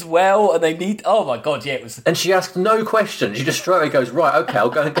this as well, and they need... Oh, my God, yeah, it was... And she asked no questions. She just straight away goes, right, okay, I'll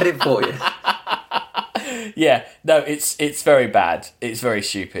go and get it for you. Yeah, no, it's very bad. It's very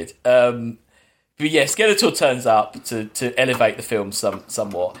stupid. But yeah, Skeletor turns up to elevate the film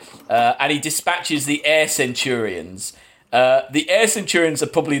somewhat, and he dispatches the Air Centurions. The Air Centurions are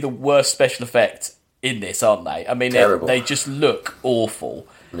probably the worst special effect in this, aren't they? I mean, they just look awful.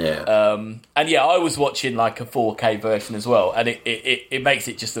 Yeah. And yeah, I was watching like a 4K version as well, and it makes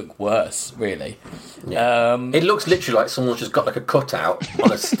it just look worse, really. Yeah. It looks literally like someone's just got like a cutout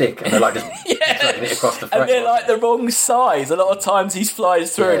on a stick, and they're like just dragging it across the frame. And they're like the wrong size. A lot of times he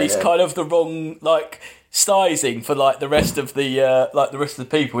flies through, and he's kind of the wrong like sizing for like the rest of the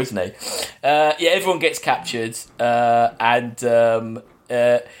people, isn't he? Everyone gets captured, and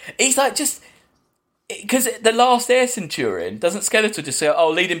he's like just. Because the last Air Centurion, doesn't Skeletor just say,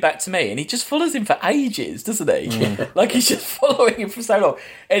 oh, lead him back to me? And he just follows him for ages, doesn't he? Like, he's just following him for so long.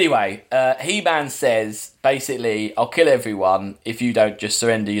 Anyway, He-Man says, basically, I'll kill everyone if you don't just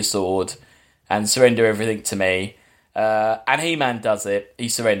surrender your sword and surrender everything to me. And He-Man does it. He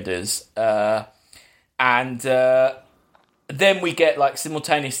surrenders. And then we get, like,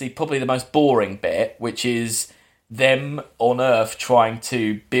 simultaneously probably the most boring bit, which is them on Earth trying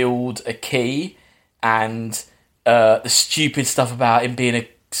to build a key. And the stupid stuff about him being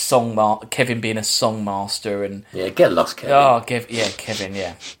Kevin being a songmaster, and get lost, Kevin. Oh, Kevin,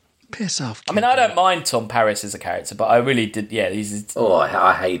 yeah. Piss off, Kevin. I mean, I don't mind Tom Paris as a character, but I really did. Yeah,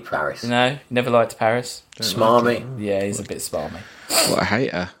 I hate Paris. No, you never liked Paris. Smarmy. Yeah, he's a bit smarmy. What a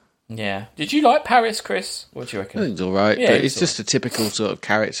hater. Yeah. Did you like Paris, Chris? What do you reckon? I think it's all right, but it's just a typical sort of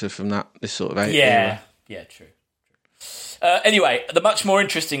character from this sort of age. Yeah, true. Anyway, the much more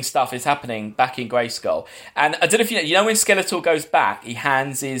interesting stuff is happening back in Grayskull. And I don't know if you know when Skeletor goes back, he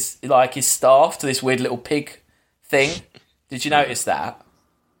hands his staff to this weird little pig thing. Did you notice that?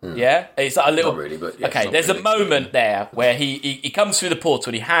 Yeah? It's like a little... Not really, but... Okay, there's a moment there where he comes through the portal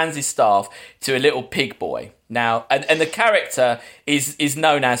and he hands his staff to a little pig boy. Now, and the character is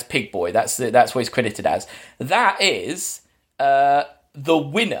known as Pig Boy. That's what he's credited as. That is the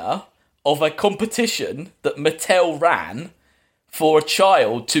winner of a competition that Mattel ran for a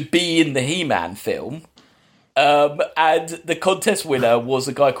child to be in the He-Man film, And the contest winner was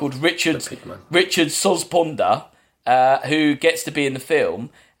a guy called Richard Sosponda, who gets to be in the film.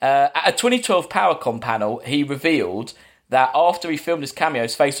 At a 2012 Powercon panel, he revealed that after he filmed his cameo,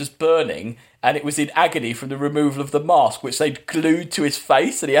 his face was burning and it was in agony from the removal of the mask, which they'd glued to his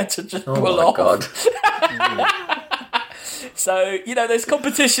face, and he had to just pull off. God. So, those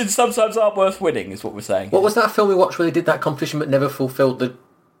competitions sometimes aren't worth winning, is what we're saying. What was that film we watched where they did that competition but never fulfilled the...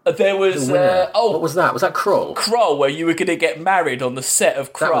 There was... what was that? Was that Krull? Krull, where you were going to get married on the set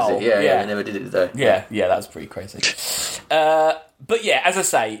of Krull. That was it, yeah, they never did it, though. Yeah, that was pretty crazy. But yeah, as I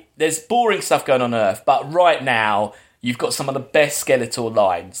say, there's boring stuff going on Earth, but right now, you've got some of the best Skeletor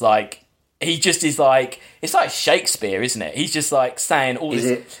lines. Like, he just is like... It's like Shakespeare, isn't it? He's just like saying all this...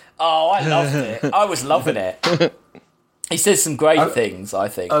 It? Oh, I loved it. I was loving it. He says some great things, I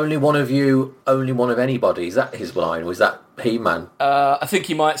think. Only one of you, only one of anybody. Is that his line? Was that He-Man? I think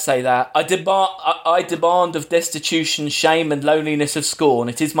he might say that. I demand of destitution, shame and loneliness of scorn.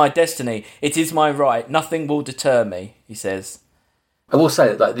 It is my destiny. It is my right. Nothing will deter me, he says. I will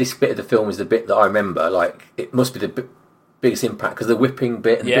say that this bit of the film is the bit that I remember. Like, it must be the biggest impact, because the whipping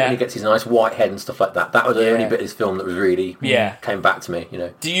bit and the bit when he gets his nice white head and stuff like that, that was the only bit of this film that was really came back to me,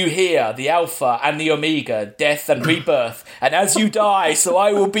 Do you hear the Alpha and the Omega, death and rebirth, and as you die, so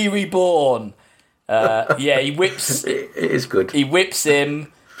I will be reborn. He whips... It is good. He whips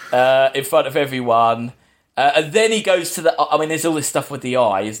him in front of everyone, and then he goes to the... I mean, there's all this stuff with the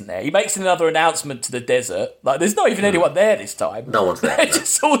eye, isn't there? He makes another announcement to the desert. Like, there's not even anyone there this time. No one's there.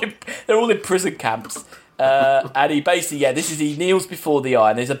 They're all in prison camps. And he basically, he kneels before the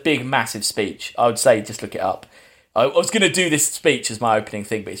eye, and there's a big, massive speech. I would say just look it up. I was going to do this speech as my opening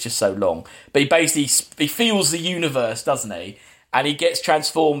thing, but it's just so long. But he feels the universe, doesn't he? And he gets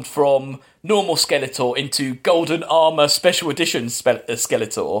transformed from normal Skeletor into Golden Armor Special Edition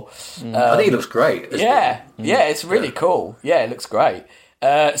Skeletor. I think he looks great. It's really cool. Yeah, it looks great.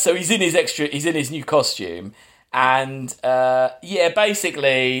 So he's in his new costume. And,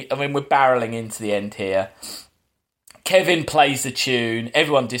 basically, I mean, we're barreling into the end here. Kevin plays the tune,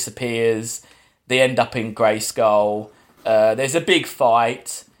 everyone disappears, they end up in Grayskull, there's a big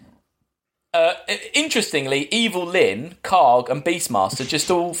fight. Interestingly, Evil Lyn, Karg and Beastmaster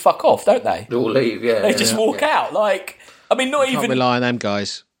just all fuck off, don't they? They all leave, yeah. They just walk out, like, I mean, not even... Can't rely on them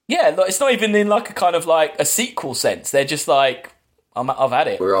guys. Yeah, it's not even in, like, a kind of, like, a sequel sense. They're just like, I've had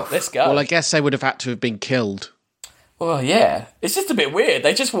it. We're off. Let's go. Well, I guess they would have had to have been killed. Well, yeah. It's just a bit weird.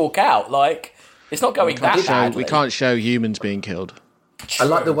 They just walk out. Like, it's not going that badly. We can't show humans being killed. True. I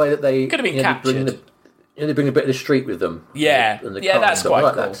like the way that they... Could have been captured. They bring a bit of the street with them. Yeah. That's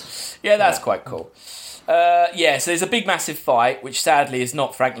quite cool. Yeah, that's quite cool. So there's a big, massive fight, which sadly is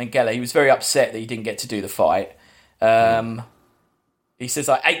not Franklin Geller. He was very upset that he didn't get to do the fight. He says,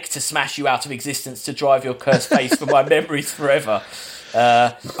 I ache to smash you out of existence to drive your cursed face from my memories forever.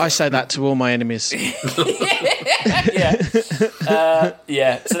 I say that to all my enemies. So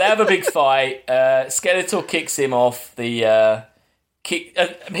they have a big fight. Skeletor kicks him off the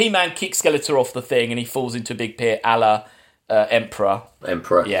He-Man kicks Skeletor off the thing, and he falls into a big pit, a la Emperor.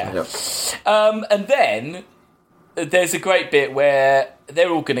 Yeah. And then there's a great bit where they're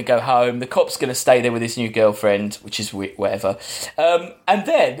all going to go home. The cop's going to stay there with his new girlfriend, which is whatever. And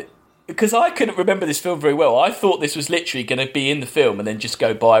then, because I couldn't remember this film very well, I thought this was literally going to be in the film and then just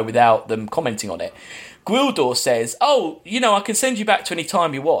go by without them commenting on it. Gwildor says, I can send you back to any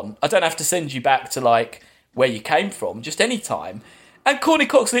time you want. I don't have to send you back to, like, where you came from, just any time. And Corny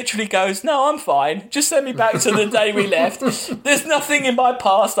Cox literally goes, no, I'm fine. Just send me back to the day we left. There's nothing in my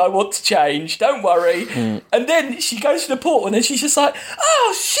past I want to change. Don't worry. And then she goes to the portal and then she's just like,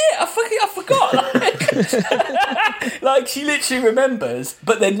 oh, shit, I forgot. Like, she literally remembers.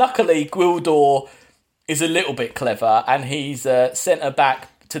 But then luckily, Gwildor is a little bit clever and he's sent her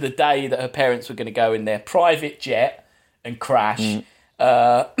back to the day that her parents were going to go in their private jet and crash.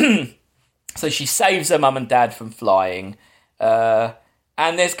 So she saves her mum and dad from flying. And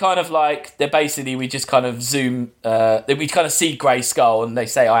there's kind of like, we just kind of zoom, we kind of see Grayskull and they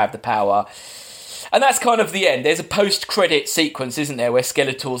say, I have the power. And that's kind of the end. There's a post-credit sequence, isn't there, where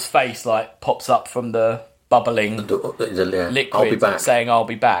Skeletor's face like pops up from the bubbling liquid I'll be back. Saying, I'll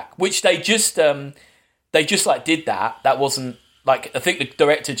be back. Which they just like did that. That wasn't, like, I think the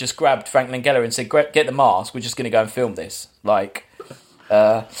director just grabbed Franklin Geller and said, get the mask, we're just going to go and film this. Like...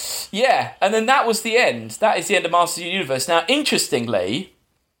 and then that was the end. That is the end of Masters of the Universe. Now, interestingly,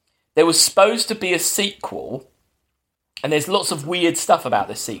 there was supposed to be a sequel, and there's lots of weird stuff about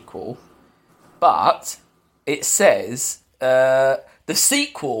this sequel, but it says the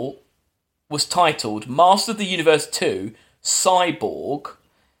sequel was titled Master of the Universe 2 Cyborg.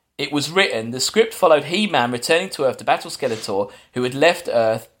 It was written, the script followed He-Man returning to Earth to battle Skeletor, who had left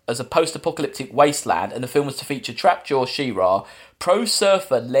Earth as a post-apocalyptic wasteland, and the film was to feature Trapjaw She-Ra. Pro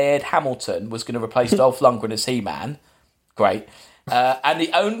surfer Laird Hamilton was going to replace Dolph Lundgren as He-Man. Great. And the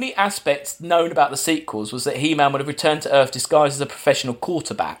only aspect known about the sequels was that He-Man would have returned to Earth disguised as a professional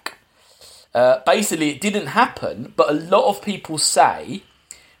quarterback. Basically, it didn't happen, but a lot of people say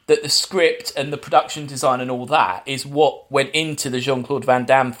that the script and the production design and all that is what went into the Jean-Claude Van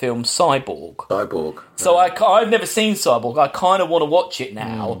Damme film Cyborg. So I've never seen Cyborg. I kind of want to watch it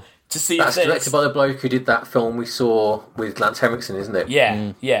now to see That's if directed by the bloke who did that film we saw with Lance Henriksen, isn't it?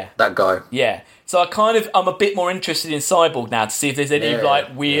 Yeah, yeah. That guy. Yeah. So I'm a bit more interested in Cyborg now to see if there's any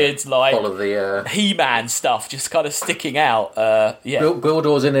weird follow the He-Man stuff just kind of sticking out.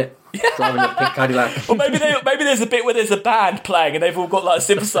 Gwildor's in it. Driving a pink Cadillac. Well, maybe there's a bit where there's a band playing and they've all got like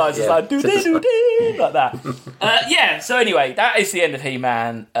synthesizers like do like that. So anyway, that is the end of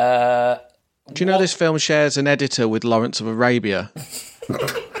He-Man. Do you know this film shares an editor with Lawrence of Arabia?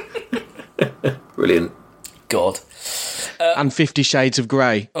 Brilliant. God. And 50 Shades of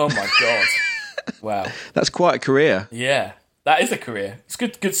Grey. Oh my God. Wow. That's quite a career. Yeah. That is a career. It's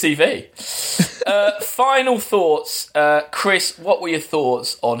good CV. Final thoughts. Chris, what were your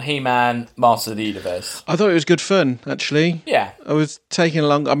thoughts on He-Man, Master of the Universe? I thought it was good fun, actually. Yeah. I was taking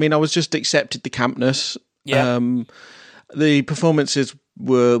along... I mean, I was just accepted the campness. Yeah. The performances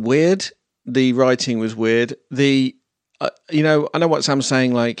were weird. The writing was weird. I know what Sam's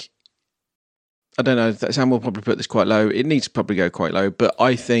saying, like... I don't know, Sam will probably put this quite low. It needs to probably go quite low, but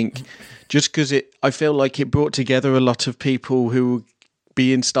I think just because I feel like it brought together a lot of people who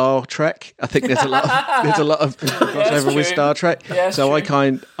be in Star Trek. I think there's a lot of crossover with Star Trek. Yeah, so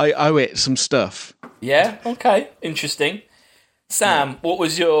I owe it some stuff. Yeah, okay, interesting. Sam, what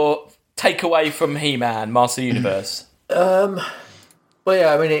was your takeaway from He-Man, Master of the Universe? Well,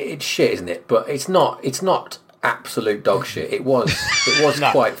 yeah, I mean it's shit, isn't it? But it's not absolute dog shit. It was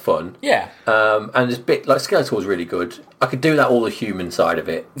quite fun. Yeah. And there's a bit like Skeletor was really good. I could do that all the human side of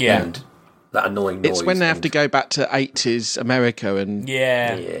it. Yeah. And that annoying noise. It's when they have to go back to 80s America and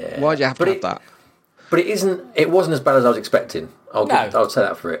why'd you have to have that? But it wasn't as bad as I was expecting. I'll say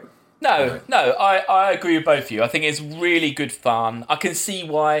that for it. No, I agree with both of you. I think it's really good fun. I can see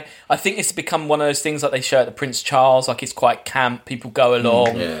why. I think it's become one of those things like they show at the Prince Charles, like it's quite camp, people go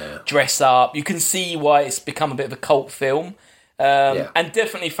along, dress up. You can see why it's become a bit of a cult film. And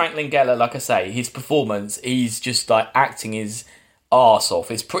definitely Frank Langella, like I say, his performance, he's just like acting his arse off.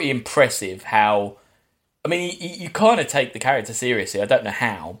 It's pretty impressive how... I mean, you kind of take the character seriously. I don't know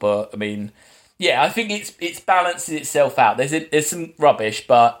how, but I mean... Yeah, I think it's balances itself out. There's some rubbish,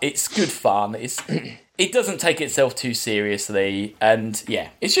 but it's good fun. It doesn't take itself too seriously, and yeah,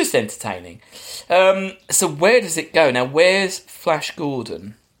 it's just entertaining. So where does it go now? Where's Flash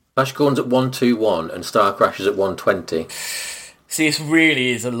Gordon? Flash Gordon's at 121, and Star Crash is at 120. See, it really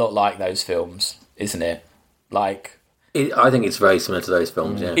is a lot like those films, isn't it? Like, I think it's very similar to those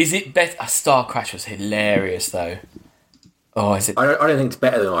films. Yeah. Is it better? Star Crash was hilarious, though. Oh, is it? I don't think it's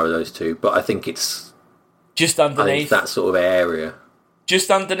better than either of those two, but I think it's just underneath. I think it's that sort of area. Just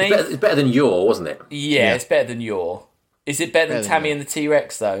underneath. It's better than Yor, wasn't it? Yeah, it's better than Yor. Is it better than Tammy and the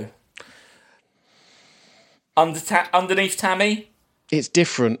T-Rex though? Underneath Tammy, it's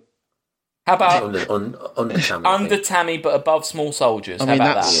different. How about under Tammy? Under Tammy, but above Small Soldiers. I mean,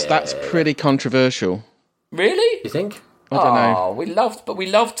 that's pretty controversial. Really? You think? I don't know. Oh, we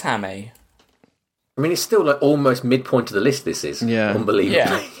loved Tammy. I mean, it's still like almost midpoint of the list. This is unbelievable.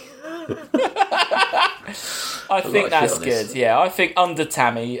 Yeah. I think that's good. Yeah, I think under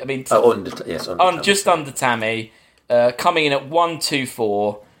Tammy. I mean, under Tammy. Just under Tammy, coming in at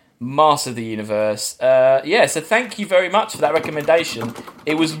 124, Master of the Universe. So thank you very much for that recommendation.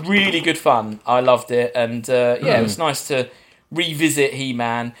 It was really good fun. I loved it, and it was nice to revisit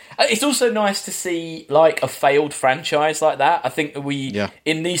He-Man. It's also nice to see like a failed franchise like that. I think that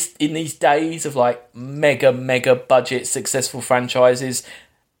in these days of like mega budget successful franchises,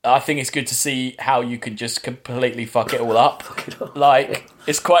 I think it's good to see how you can just completely fuck it all up. Like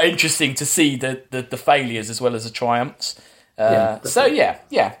it's quite interesting to see the failures as well as the triumphs. So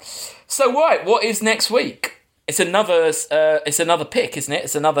what is next week? It's another pick, isn't it?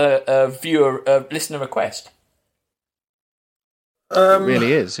 It's another listener request. It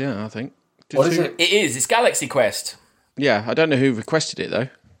really is, yeah, I think. What is it? It is. It's Galaxy Quest. Yeah, I don't know who requested it, though.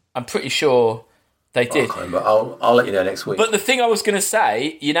 I'm pretty sure they did. Okay, but I'll let you know next week. But the thing I was going to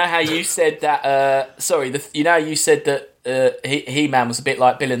say, you know how you said that... you said that He-Man was a bit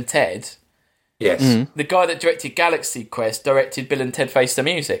like Bill and Ted? Yes. Mm-hmm. The guy that directed Galaxy Quest directed Bill and Ted Face the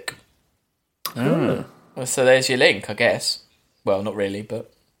Music. Oh. So there's your link, I guess. Well, not really,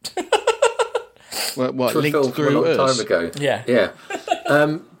 but... what linked through a long us? time ago. Yeah.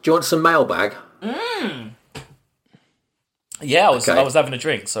 Do you want some mailbag? Yeah, I was having a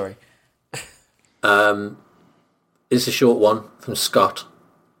drink. Sorry. It's a short one from Scott.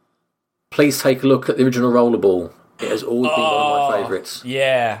 Please take a look at the original Rollerball. It has always been one of my favourites.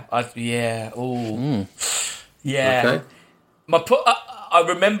 Yeah. Yeah. Okay. I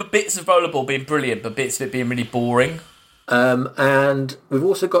remember bits of Rollerball being brilliant, but bits of it being really boring. And we've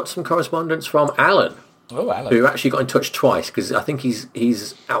also got some correspondence from Alan. Oh, Alan. Who actually got in touch twice, because I think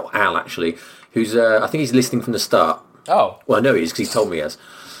he's Al, actually, who's I think he's listening from the start. Oh. Well, I know he is, because he's told me he has.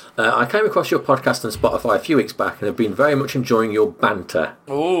 I came across your podcast on Spotify a few weeks back and have been very much enjoying your banter.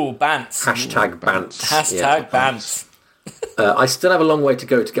 Ooh, bants. Hashtag bants. Hashtag bants. I still have a long way to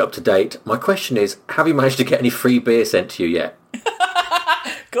go to get up to date. My question is, have you managed to get any free beer sent to you yet?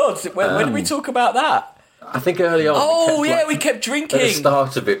 God, when did we talk about that? I think early on. Oh, we kept drinking. At the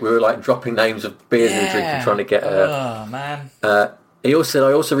start of it, we were like dropping names of beers we were drinking, trying to get... oh, man. He also said,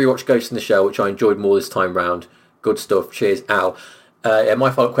 I also rewatched Ghost in the Shell, which I enjoyed more this time round. Good stuff. Cheers, Al. My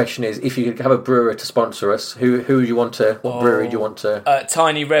follow-up question is, if you could have a brewer to sponsor us, who do you want to... What brewery do you want to...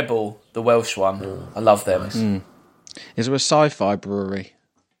 Tiny Rebel, the Welsh one. I love them. Nice. Is there a sci-fi brewery?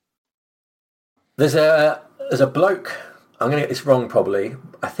 There's a bloke... I'm going to get this wrong, probably.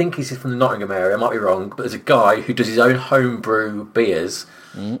 I think he's from the Nottingham area. I might be wrong. But there's a guy who does his own homebrew beers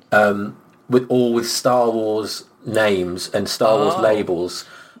with Star Wars names and Star Wars labels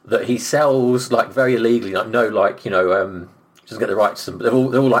that he sells like very illegally. Doesn't get the rights to them. But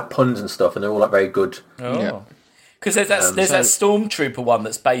they're all like puns and stuff, and they're all like very good. Oh. Because there's that Stormtrooper one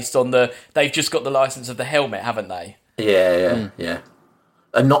that's based on they've just got the license of the helmet, haven't they? Yeah.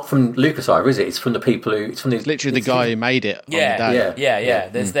 And not from Lucas either, is it? It's from the people who... It's literally the guy who made it. Yeah.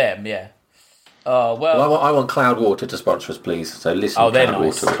 There's them, yeah. Oh, well... I want Cloudwater to sponsor us, please. So listen,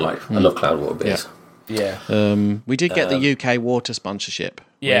 Cloudwater. Nice. I love Cloudwater beers. Yeah. We did get the UK water sponsorship.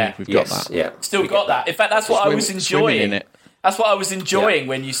 Yeah. We've got that. Yeah. Still got that. In fact, that's what I was enjoying. In it. That's what I was enjoying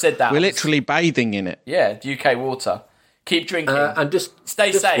when you said that. We're literally bathing in it. Yeah, UK water. Keep drinking. And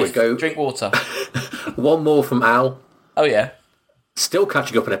stay safe. Drink water. One more from Al. Oh, yeah. Still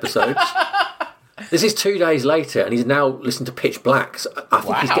catching up on episodes. This is 2 days later, and he's now listening to Pitch Black. So I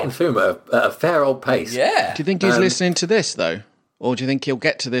think he's getting through them at a fair old pace. Yeah. Do you think he's listening to this, though? Or do you think he'll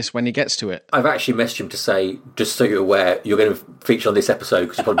get to this when he gets to it? I've actually messaged him to say, just so you're aware, you're going to feature on this episode,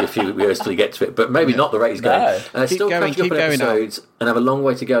 because it'll probably be a few years till you get to it, but maybe not the rate he's going. Still catching up on episodes, and have a long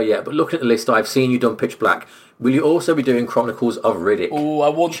way to go yet. But looking at the list, I've seen you done Pitch Black. Will you also be doing Chronicles of Riddick?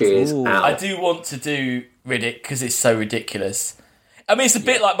 Oh, Cheers, Al. I do want to do Riddick, because it's so ridiculous. I mean, it's a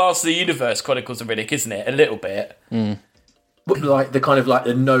bit like Master of the Universe, Chronicles of Riddick, isn't it? A little bit. But like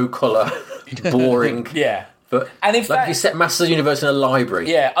the no-colour, boring... Yeah. But and in fact, you set Masters of the Universe in a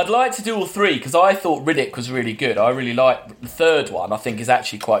library. Yeah, I'd like to do all three, because I thought Riddick was really good. I really like the third one. I think is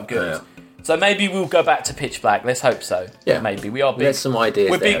actually quite good. Yeah. So maybe we'll go back to Pitch Black. Let's hope so. Yeah, maybe we are. There's some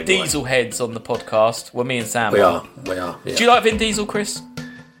ideas. We're big Diesel heads on the podcast. Well, me and Sam. We are. Yeah. Do you like Vin Diesel, Chris?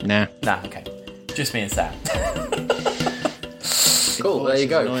 Nah. Okay. Just me and Sam. Cool. There you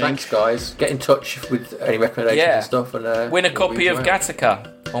go. Annoying. Thanks, guys. Get in touch with any recommendations and stuff, and win a copy of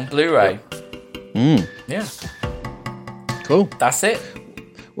Gattaca on Blu-ray. Yeah. Cool. That's it.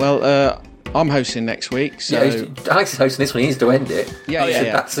 Well, I'm hosting next week, so Alex is hosting this one. He needs to end it. Yeah.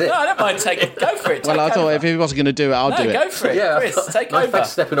 That's it. No, I don't mind taking it. Go for it. Well, I thought if he wasn't going to do it, I'll do it. Go for it. Yeah, Chris, take over. Thanks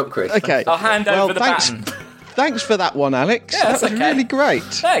for stepping up, Chris. Okay. I'll hand over the baton. Thanks for that one, Alex. Yeah, that was really great.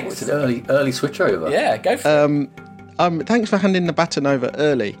 Thanks. It's an early switch over. Yeah, go for it. Thanks for handing the baton over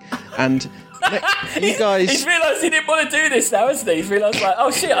early. And you guys... He's realised he didn't want to do this now, hasn't he? He's realised, like,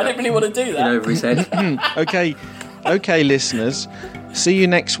 oh shit, I didn't really want to do that. Over his head. Okay, listeners. See you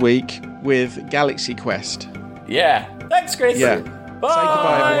next week with Galaxy Quest. Yeah. Thanks, Chris. Yeah. Bye. Say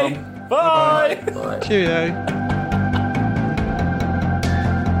goodbye, everyone. Bye. Bye. Cheerio.